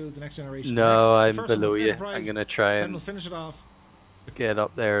 Probably will do the next generation. No, next. I'm The first one below was you. Enterprise, I'm gonna try then and we'll finish it off. get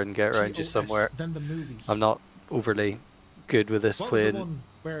up there and get around you TOS, somewhere. Then the movies. I'm not overly good with this What was the plane one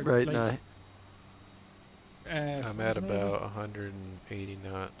where, right like, now. I'm at about 180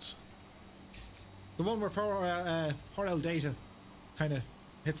 knots. The one where poor old Data kind of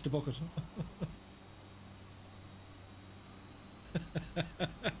hits the bucket.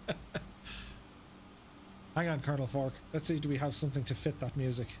 Hang on, Colonel Fork. Let's see, do we have something to fit that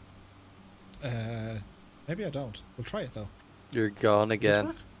music? Maybe I don't. We'll try it though. You're gone Does this again.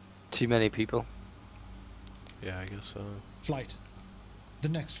 work? Too many people. Yeah, I guess so. Flight. The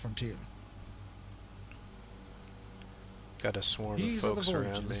next frontier. Got a swarm These of are the folks around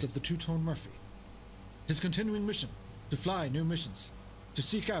me. voyages of the Two-Tone Murphy. His continuing mission, to fly new missions, to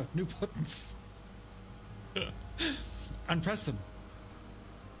seek out new buttons, and press them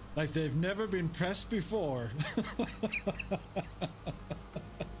like they've never been pressed before.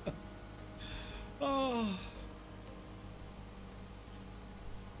 Oh.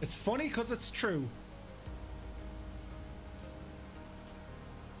 It's funny because it's true.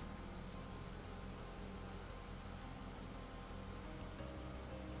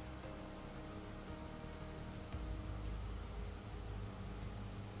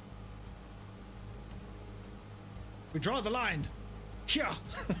 We draw the line. Yeah.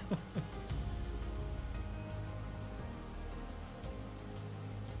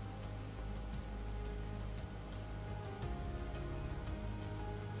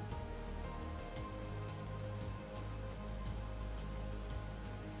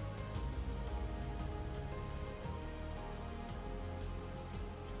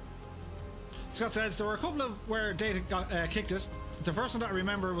 Scott says there were a couple of where Data got, kicked it. The first one that I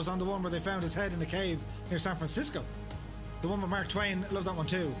remember was on the one where they found his head in a cave near San Francisco. The one with Mark Twain, I love that one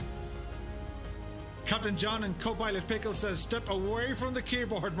too. Captain John and co-pilot Pickles says, step away from the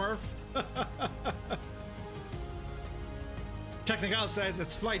keyboard, Murph. Technical says,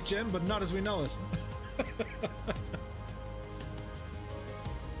 it's flight, Jim, but not as we know it.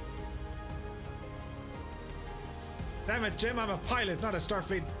 Damn it, Jim, I'm a pilot, not a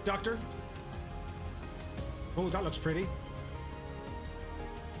Starfleet doctor. Oh, that looks pretty.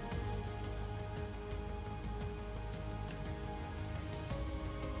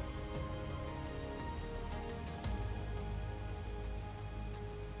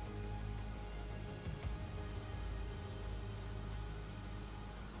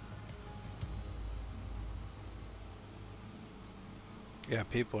 Yeah,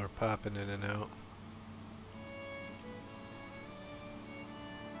 people are popping in and out.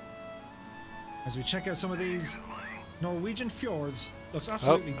 As we check out some of these Norwegian fjords, looks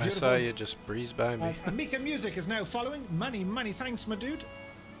absolutely I beautiful. saw you just breeze by me. Amika Music is now following. Many thanks, my dude.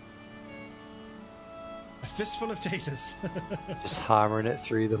 A fistful of tatas. Just hammering it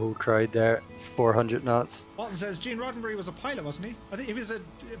through the whole crowd there. 400 knots. Walton says Gene Roddenberry was a pilot, wasn't he? I think he was a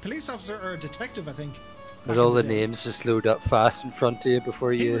police officer or a detective, I think. With back all in the day. names just load up fast in front of you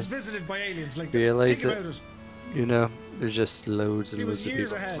before He you was visited by aliens, like realised think it. about it. You know, there's just loads and He loads was of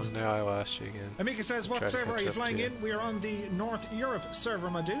years people. ahead. Well, now I lost you again. Amika says, what Try to server are catch you up flying to you. in? We are on the North Europe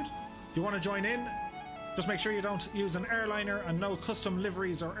server, my dude. If you want to join in, Just make sure you don't use an airliner and no custom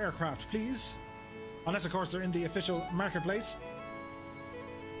liveries or aircraft, please. Unless, of course, they're in the official marketplace.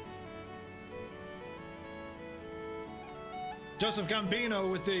 Joseph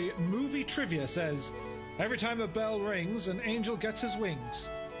Gambino with the movie trivia says, every time a bell rings, an angel gets his wings.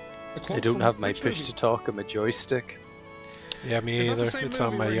 I don't have my push to talk on my joystick. Yeah, me either. It's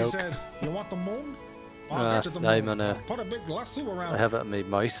on my yoke. Said, you want the moon? I'm on a... Put a big lasso around I have it on my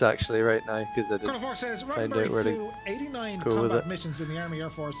mouse actually right now because I didn't Colonel Fox says, find out where flew to 89 go with combat it. missions in the Army Air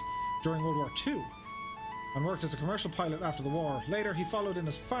Force during World War II and worked as a commercial pilot after the war. Later, he followed in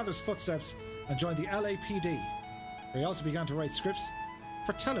his father's footsteps and joined the LAPD, where he also began to write scripts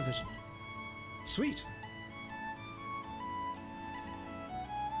for television. Sweet.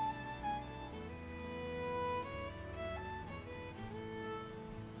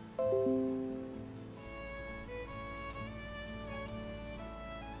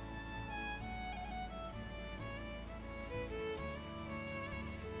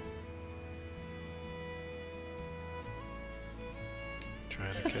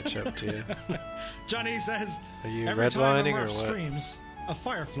 Trying to catch up to you. Johnny says, Are you every time a redlining or Murph what? streams, a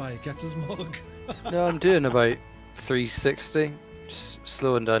firefly gets his mug. No, I'm doing about 360. Just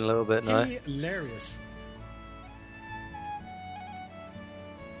slowing down a little bit now. Hilarious.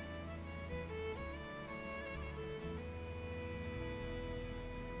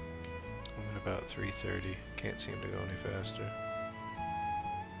 I'm at about 330. Can't seem to go any faster.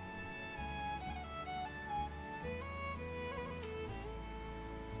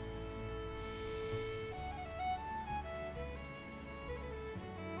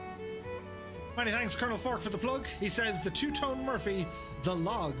 Many thanks, Colonel Fork, for the plug. He says the Two-Tone Murphy, the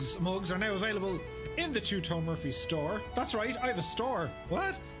Logs mugs are now available in the Two-Tone Murphy store. That's right, I have a store.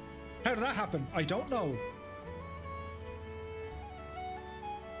 What? How did that happen? I don't know.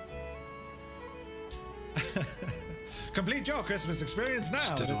 Complete Joe Christmas experience now.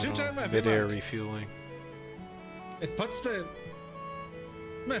 Just did The a Two-Tone little Murphy mid-air mug. refueling. It puts the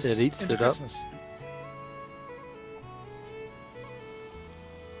mess It eats into it up. Christmas.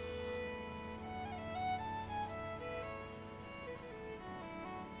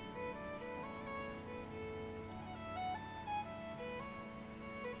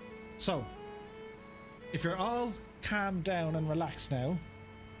 So, if you're all calmed down and relaxed now,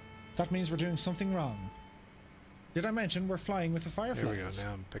 that means we're doing something wrong. Did I mention we're flying with the There Fireflies? we go.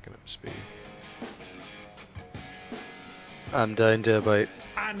 Now I'm picking up speed. I'm down to about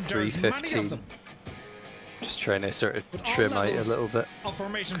And there's many of 315. them. Just trying to sort of With all trim out a levels little bit of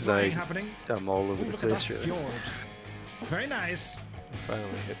formation 'cause flying happening. I'm all over Ooh, the look at that place really. fjord. Very nice. Finally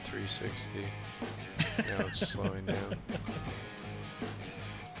hit 360. Now it's slowing down.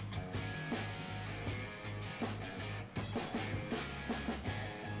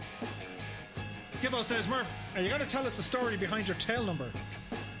 Gibbo says, Murph, are you going to tell us the story behind your tail number?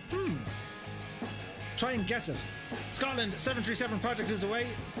 Try and guess it. Scotland 737 project is away.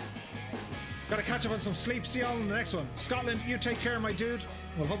 Gotta catch up on some sleep. See you all in the next one. Scotland, you take care, my dude.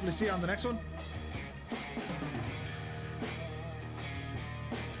 We'll hopefully see you on the next one.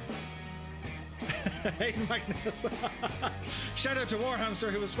 Hayden Magnus. Shout out to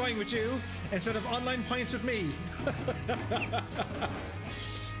Warhamster who was flying with you instead of online points with me.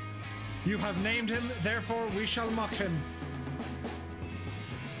 You have named him, therefore we shall mock him.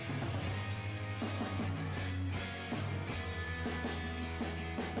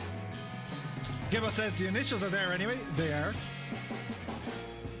 Gibbo says the initials are there anyway. They are.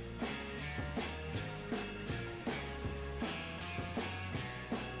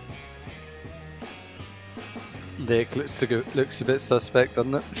 Lake looks a bit suspect,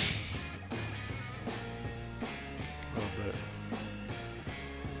 doesn't it? A little bit.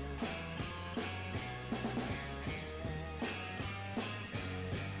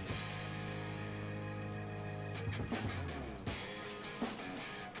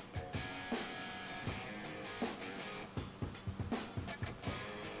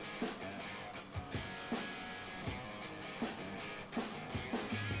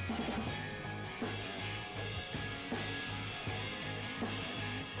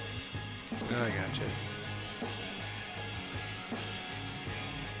 I gotcha.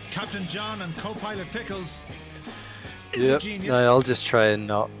 Captain John and co-pilot Pickles is a Yep. genius. No, I'll just try and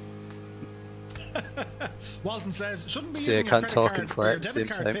not. Walton says, shouldn't be See, I using your can't credit talk card and or fly your at the debit same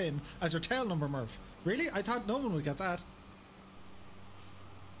card time. pin as your tail number, Murph. Really? I thought no one would get that.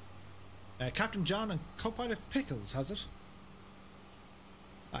 Captain John and co-pilot Pickles has it.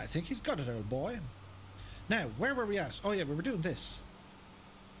 I think he's got it, old boy. Now, where were we at? Oh yeah, we were doing this.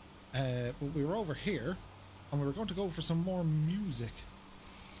 We were over here, and we were going to go for some more music.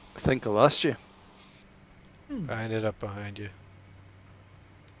 I think I lost you. I ended up behind you.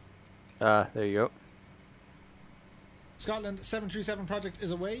 Ah, there you go. Scotland 737 project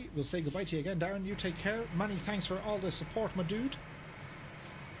is away. We'll say goodbye to you again, Darren. You take care. Many thanks for all the support, my dude.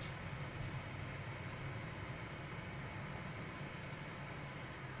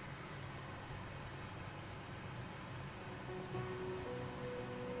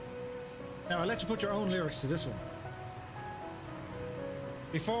 Now, I'll let you put your own lyrics to this one.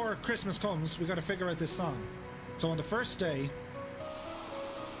 Before Christmas comes, we got to figure out this song. So on the first day,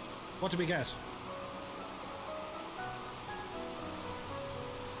 what do we get?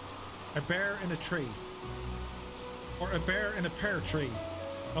 A bear in a tree. Or a bear in a pear tree.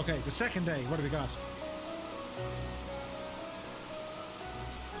 Okay, the second day, what do we got?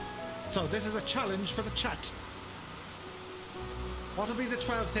 So this is a challenge for the chat. What will be the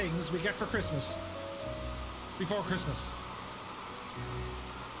 12 things we get for Christmas? Before Christmas.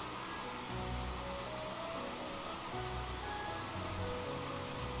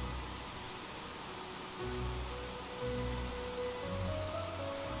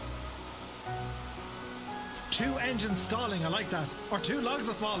 Two engines stalling, I like that. Or 2 logs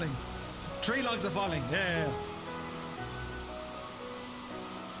are falling. 3 logs are falling, yeah.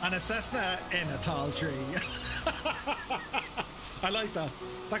 And a Cessna in a tall tree. I like that.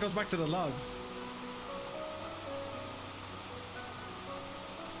 That goes back to the logs.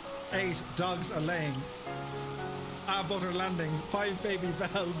 8 dogs are laying. Both are landing. 5 baby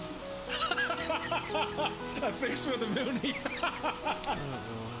bells. A fix for the Mooney.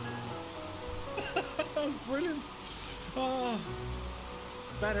 Brilliant. Oh,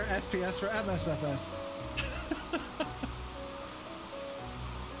 better FPS for MSFS.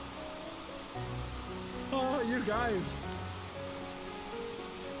 Oh, you guys.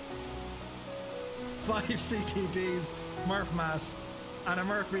 5 CTDs, Murph Mass, and a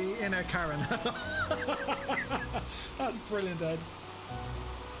Murphy in a Karen. That's brilliant, Ed.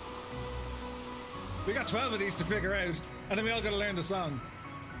 We got 12 of these to figure out, and then we all got to learn the song.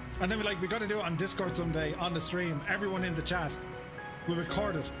 And then we got to do it on Discord someday, on the stream. Everyone in the chat. We'll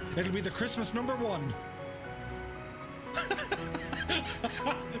record it. It'll be the Christmas number 1.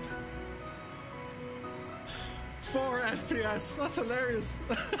 Four FPS. That's hilarious.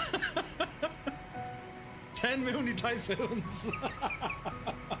 10 Mooney Typhoons.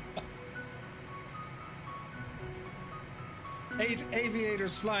 8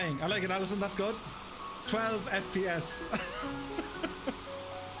 aviators flying. I like it, Alison. That's good. 12 FPS.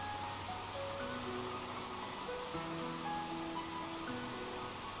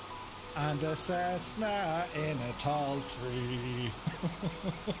 And a Cessna in a tall tree.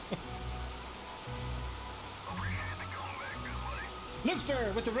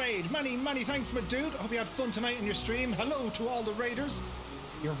 Lookster with the raid. Many thanks, my dude. Hope you had fun tonight in your stream. Hello to all the raiders.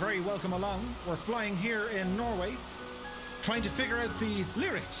 You're very welcome along. We're flying here in Norway, trying to figure out the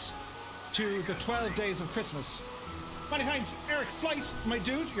lyrics to the 12 days of Christmas. Many thanks, Eric Flight, my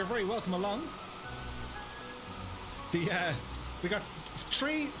dude. You're very welcome along. We got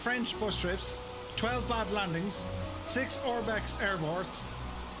 3 French bus trips, 12 bad landings, 6 Orbex airports,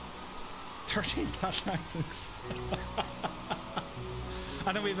 13 bad landings.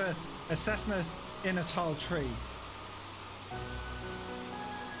 And then we have a Cessna in a tall tree.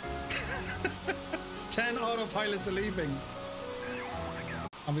 10 autopilots are leaving.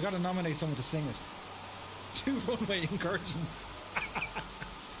 And we got to nominate someone to sing it. 2 runway incursions.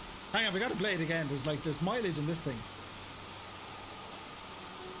 Hang on, we got to play it again. There's mileage in this thing.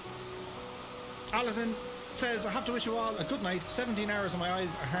 Alison says, I have to wish you all a good night. 17 hours and my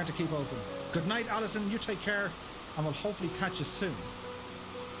eyes are hard to keep open. Good night, Alison. You take care, and we'll hopefully catch you soon.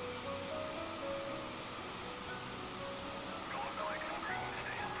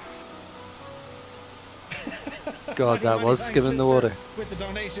 God, that was skimming the water. With the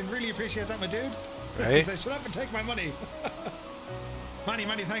donation, really appreciate that, my dude. Right? He says, shut up and take my money. Many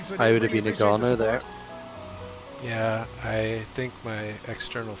thanks for that. I would have been a goner there. Yeah, I think my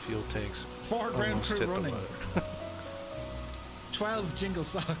external fuel tanks 4 ground almost crew hit the running. water. 12 jingle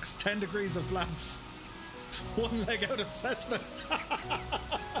socks, 10 degrees of flaps, 1 leg out of Cessna.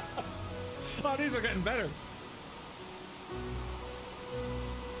 Oh, these are getting better.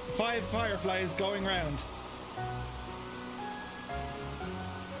 5 fireflies going round.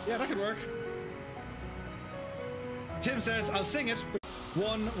 Yeah, that could work. Tim says, I'll sing it, but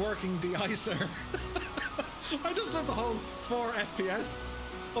 1 working de-icer. I just love the whole 4 FPS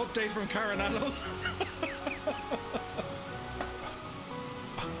update from Carinado.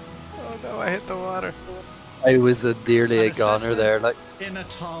 Oh no, I hit the water. I was nearly a goner there. In a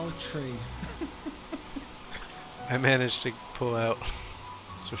tall tree. I managed to pull out.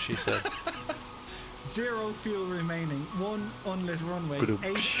 That's what she said. 0 fuel remaining, 1 unlit runway, 8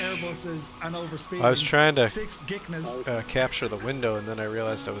 Airbuses and overspeeding. I was trying to 6 Gicknas. capture the window, and then I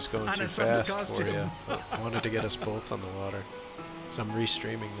realized I was going And too a Santa fast for costume. you. I wanted to get us both on the water, so I'm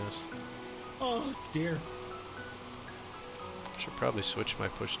restreaming this. Oh dear. Should probably switch my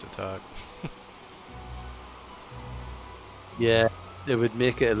push to talk. Yeah, it would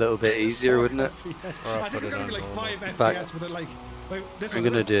make it a little bit easier, wouldn't it? Or I'll I think put it's it gonna on be like normal. 5 In fact, FPS with it, like. Wait, this I'm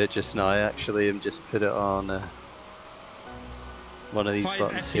one, gonna do it just now, actually, and just put it on one of these 5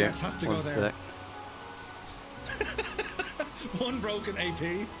 buttons FPS here. has to go One there. sec. 1 broken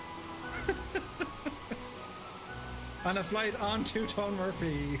AP. And a flight on two-tone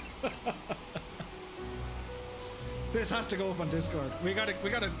Murphy. This has to go up on Discord. We gotta,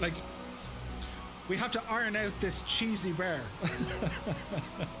 like, we have to iron out this cheesy bear.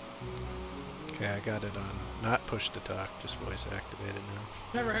 Okay, I got it on. Not push to talk, just voice activated now.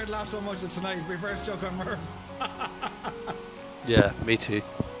 Never heard laugh so much as tonight. Reverse joke on Murph. Yeah, me too.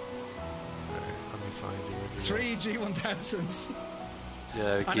 Alright, let me find you. Where'd you 3 G1000s. Yeah, I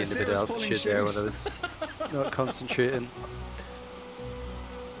And a gained a bit of Cirrus pulling altitude there shoes. when I was not concentrating.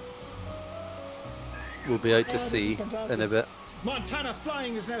 We'll be out to this is sea fantastic. in a bit. Montana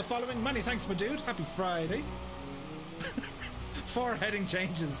Flying is now following. Many thanks, my dude. Happy Friday. 4 heading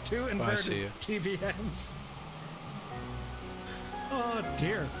changes. 2 see inverted you. TVMs. Oh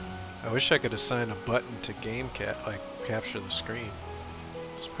dear. go? I wish I could assign a button to capture the screen.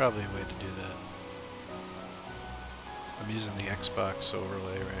 There's probably a way to do that. I'm using the Xbox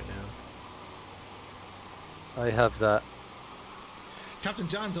overlay right now. I have that Captain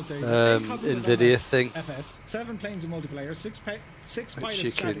John's update. NVIDIA thing. FS. 7 planes in multiplayer. 6 Which pilots you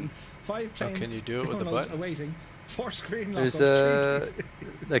chatting. can- 5 planes. can you do it with the downloads button? awaiting. 4 screen There's lockups. 3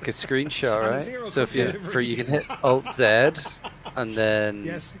 like a screenshot, And a right? 0 So if you delivery. you can hit Alt Z and then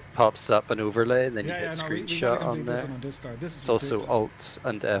Yes. pops up an overlay, and then you Yeah, hit no, we gotta screenshot complete on this there. one on Discord. This is It's also ridiculous. Alt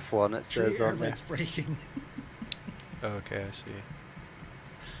and F1. It 3 says on there. airbags breaking. Oh, okay, I see.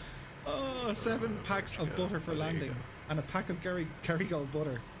 Oh, 7 packs of butter for There you landing. go. And a pack of Kerrygold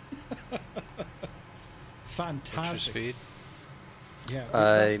butter. What's your Fantastic. speed? Yeah,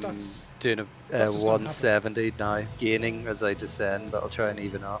 I'm that's doing that's a just gonna 170 now, gaining as I descend, but I'll try and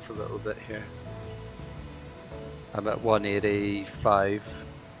even off a little bit here. I'm at 185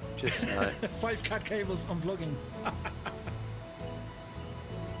 just now. 5 cat cables unplugging.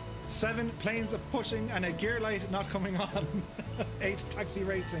 7 planes of pushing and a gear light not coming on. 8 taxi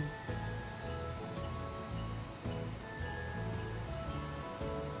racing.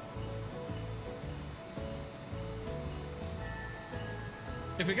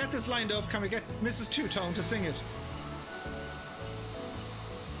 If we get this lined up, can we get Mrs. Two-Tone to sing it?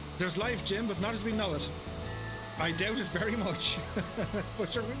 There's live Jim, but not as we know it. I doubt it very much.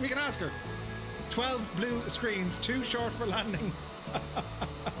 But sure, we can ask her. 12 blue screens, too short for landing.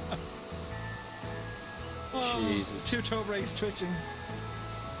 Jesus. Two-toe race twitching.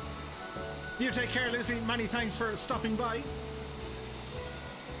 You take care, Lucy. Many thanks for stopping by.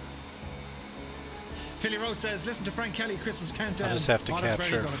 Philly Road says, listen to Frank Kelly, Christmas Countdown. I'll just have to Oh, that's very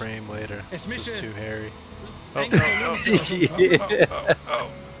capture a good. frame later. It's This is Misha. too hairy. Angus O'Lunacy.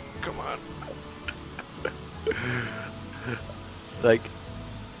 Oh, come on. Like,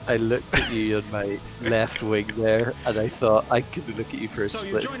 I looked at you on my left wing there, and I thought I could look at you for a So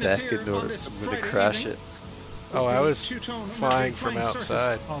you split join us here second, or on this I'm going to Friday crash evening. it. Oh, I The was two-tone flying Murphy from Circus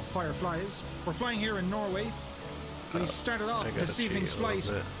outside. of Fireflies. We're flying here in Norway. We started I off gotta this evening's cheat a little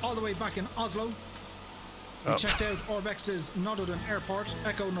flight bit. all the way back in Oslo. We Oh. checked out Orbex's Nododon Airport,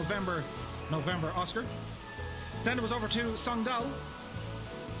 Echo November Oscar. Then it was over to Sogndal.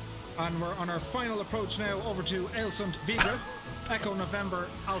 And we're on our final approach now over to Ailsund Vigra, Echo November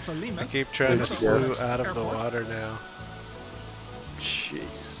Alpha Lima. I keep trying to Another slew Orbex out of the airport. water now.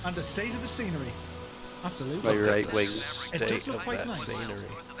 Jeez. And the state of the scenery. Absolutely. My right wing It does state look of quite that nice. scenery.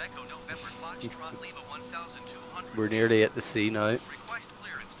 We're nearly at the sea now.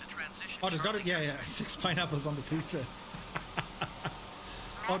 Oh, there's got to, yeah, 6 pineapples on the pizza.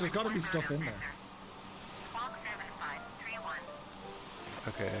 Oh, there's got to be stuff in there.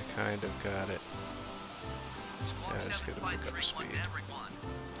 Okay, I kind of got it. Yeah, I just gotta pick up speed.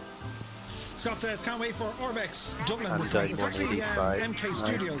 Scott says, can't wait for Orbex Dublin I'm this down week. It's actually 185 MK now.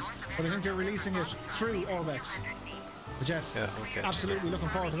 Studios, but I think they're releasing it through Orbex. But yes, Yeah, we'll catch you absolutely looking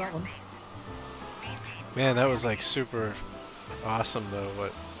forward to that one. Man, that was like super awesome though,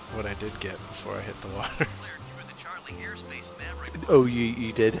 what I did get before I hit the water. Oh,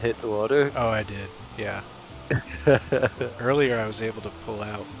 you did hit the water? Oh, I did, yeah. Earlier I was able to pull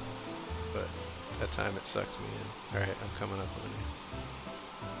out, but that time it sucked me in. Alright, I'm coming up on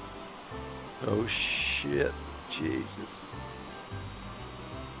you. Oh shit. Jesus.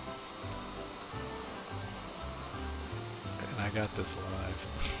 And I got this alive.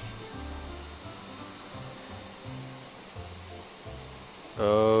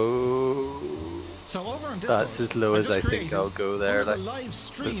 Oh. So over on Discord, That's as low as I think I'll go there. Under Like, the live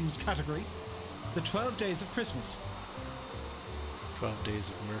streams category, the 12 days of Christmas. 12 days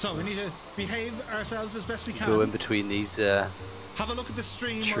of Murph. So we need to behave ourselves as best we can. go in between these Have a look at the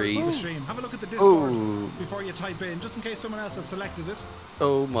stream trees. or the stream. Have a look at the Discord Oh. before you type in, just in case someone else has selected it.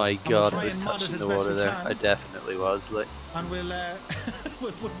 Oh my we'll god, try I was and mod it touching as the best water we there. can. I definitely was. Like, And we'll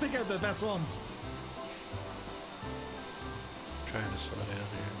we'll pick out the best ones. Trying to slow down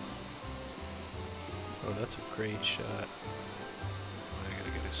here. Oh, that's a great shot. I gotta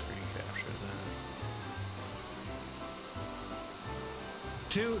get a screen capture of that.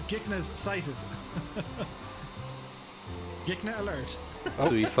 2 Giknas sighted. Gikna alert. so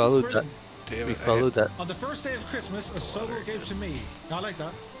we followed that. Brilliant. Damn We it, I followed that. On the first day of Christmas, a Sobo gave to me. I like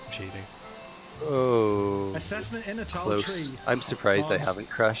that. hit cheating. Oh, A Cessna in a tall close. tree. I'm surprised I Bombs. haven't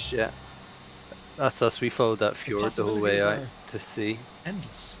crashed yet. That's us. We followed that fjord the whole way possibilities out to sea.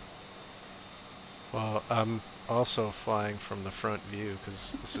 Endless. Well, I'm also flying from the front view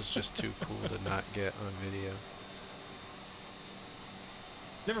because this is just too cool to not get on video.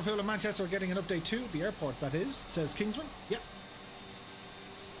 Liverpool and Manchester are getting an update too. The airport, that is, says Kingsman. Yep.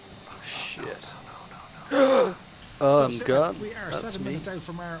 Oh shit. Oh, So, I'm Civic, gone. we are That's 7 me. minutes out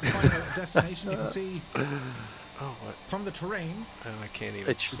from our final destination. You can see Oh, what? from the terrain. Oh, I can't even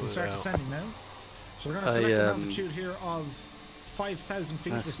It's- We slow can start down. descending now. So we're going to I, select an altitude here of 5,000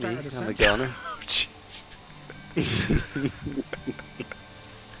 feet to That's start me. our I'm a descent. goner. Oh, jeez.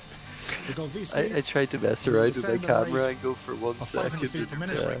 We go V speed. I tried to mess We'll around with my descend at a camera rate angle for 1 of 500 second. feet per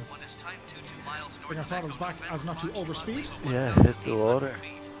and, minute. Bring our throttles back as not to overspeed. yeah, hit the water.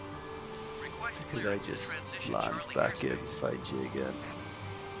 Could I just land back in, find you again?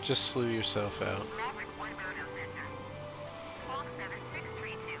 Just slew yourself out.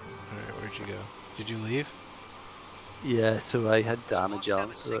 Alright, where'd you go? Did you leave? Yeah, so I had damage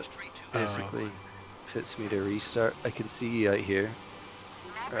on, so it Oh. basically fits me to restart. I can see you out here.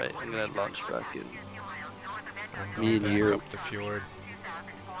 Right, I'm gonna launch back in. I'm Me going and you, back up the fjord.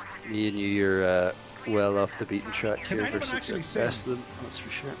 you're well off the beaten track Can here anyone versus actually the sing? best of them, that's for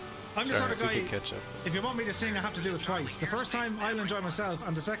sure. I'm the Sorry, sort of we guy, can catch up. if you want me to sing, I have to do it twice. The first time, I'll enjoy myself,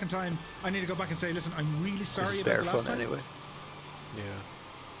 and the second time, I need to go back and say, listen, I'm really This sorry is about better the last fun time. anyway. Yeah.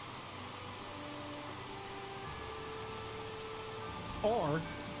 Or,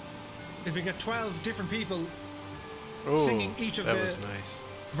 if we get 12 different people Oh, singing each of that the was nice.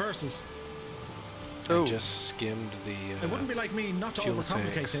 verses, Oh. I just skimmed the. it wouldn't be like me not to fuel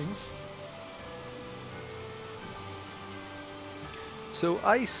overcomplicate tanks. things. So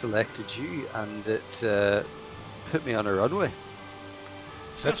I selected you and it put me on a runway.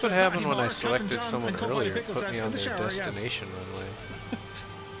 That's what happened when I selected Captain John someone and Co-Pilot earlier. Pickles Put says, me in on the their shower, yes. destination runway.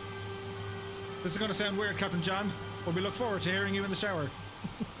 This is going to sound weird, Captain John, but we look forward to hearing you in the shower.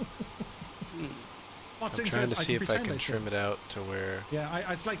 What I'm Sing trying says, to see if I pretend can sing. trim it out to where.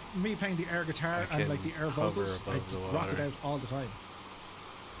 Yeah, it's like me playing the air guitar I and like the can air vocals. hover I above the rock it water. out all the time.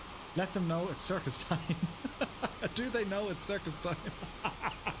 Let them know it's circus time. Do they know it's circus time?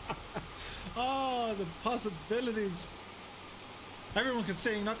 Oh, the possibilities. Everyone can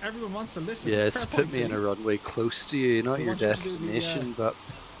sing, not everyone wants to listen. Yeah, it's Fair put point, me in Philly. a runway close to you, not We your want you to do the, destination, but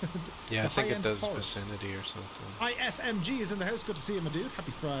Yeah, I The think it high-end does chorus. vicinity or something. IFMG is in the house. Good to see you, my dude.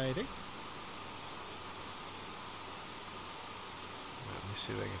 Happy Friday. Let me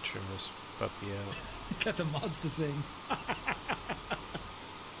see if I can trim this puppy out. Get the mods to sing.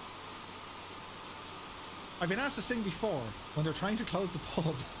 I've been asked to sing before when they're trying to close the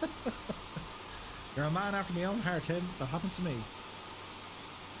pub. You're a man after my own heart, Tim. That happens to me.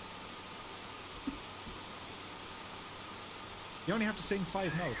 You only have to sing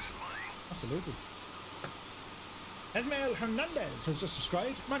 5 notes. Absolutely. Esmael Hernandez has just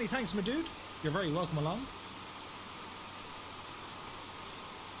subscribed. Many thanks, my dude. You're very welcome along.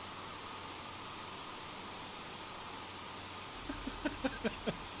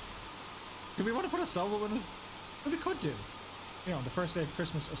 Do we want to put a solo in it? Well, we could do. You know, on the first day of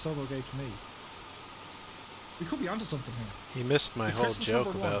Christmas, a solo gave to me. We could be onto something here. He missed my The whole Christmas joke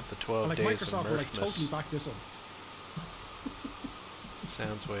number one. about the 12 And like days Microsoft of will like totally Murphmas. back this up.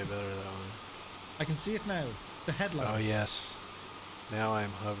 Sounds way better that way. I can see it now. The headlines. Oh yes. Now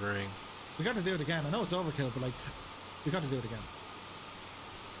I'm hovering. We got to do it again. I know it's overkill, but like, we got to do it again.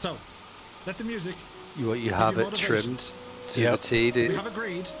 So, let the music. you have you it motivation. trimmed to Yep. the T. We have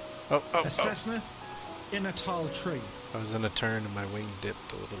agreed. Oh, oh, A Cessna in a tall tree. I was in a turn and my wing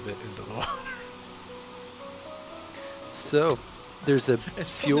dipped a little bit into the water. So, there's a If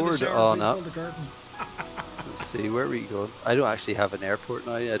someone in the fjord shower, on please up. hold the curtain. Let's see, where are we going? I don't actually have an airport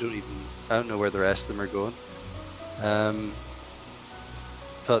now. I don't know where the rest of them are going.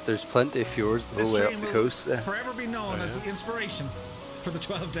 But there's plenty of fjords the This whole way up stream the will coast there. forever be known as the inspiration for the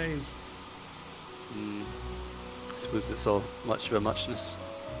 12 days. I suppose it's all much of a muchness.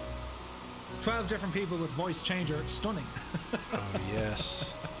 12 different people with voice changer. Stunning. Oh,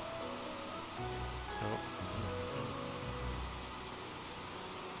 yes. Oh.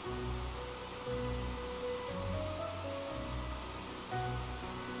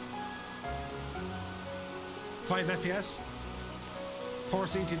 5 FPS. 4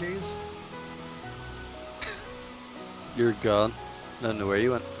 CTDs. You're gone. I don't know where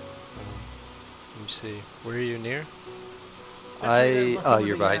you went. Let me see. Where are you near? Oh,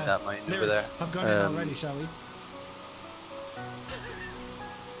 you're behind that mountain over there. I've gone in already, shall we?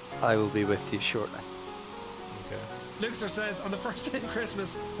 I will be with you shortly. Okay. Luxor says, on the first day of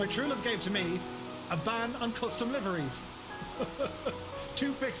Christmas, my true love gave to me a ban on custom liveries.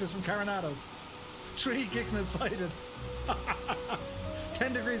 2 fixes from Coronado. 3 Gickness sighted.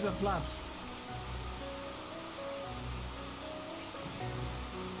 10 degrees of flaps.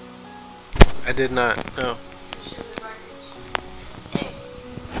 I did not. No.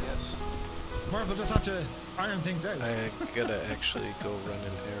 Murph will just have to iron things out. I gotta actually go run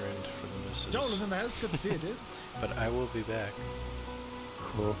an errand for the missus. Joel is in the house. Good to see you, dude. But I will be back.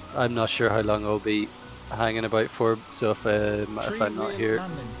 Cool. I'm not sure how long I'll be hanging about for, so if I'm not here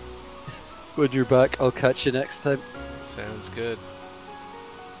Landing. when you're back, I'll catch you next time. Sounds good.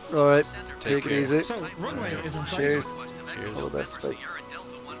 Alright, Take take it care. easy. So, runway is in sight. Cheers. Cheers. All the best, bye.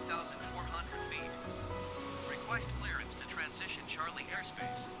 Request clearance to transition Charlie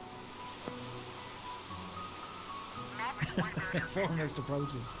airspace. 4 missed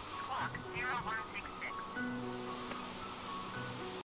approaches. Clock 0166.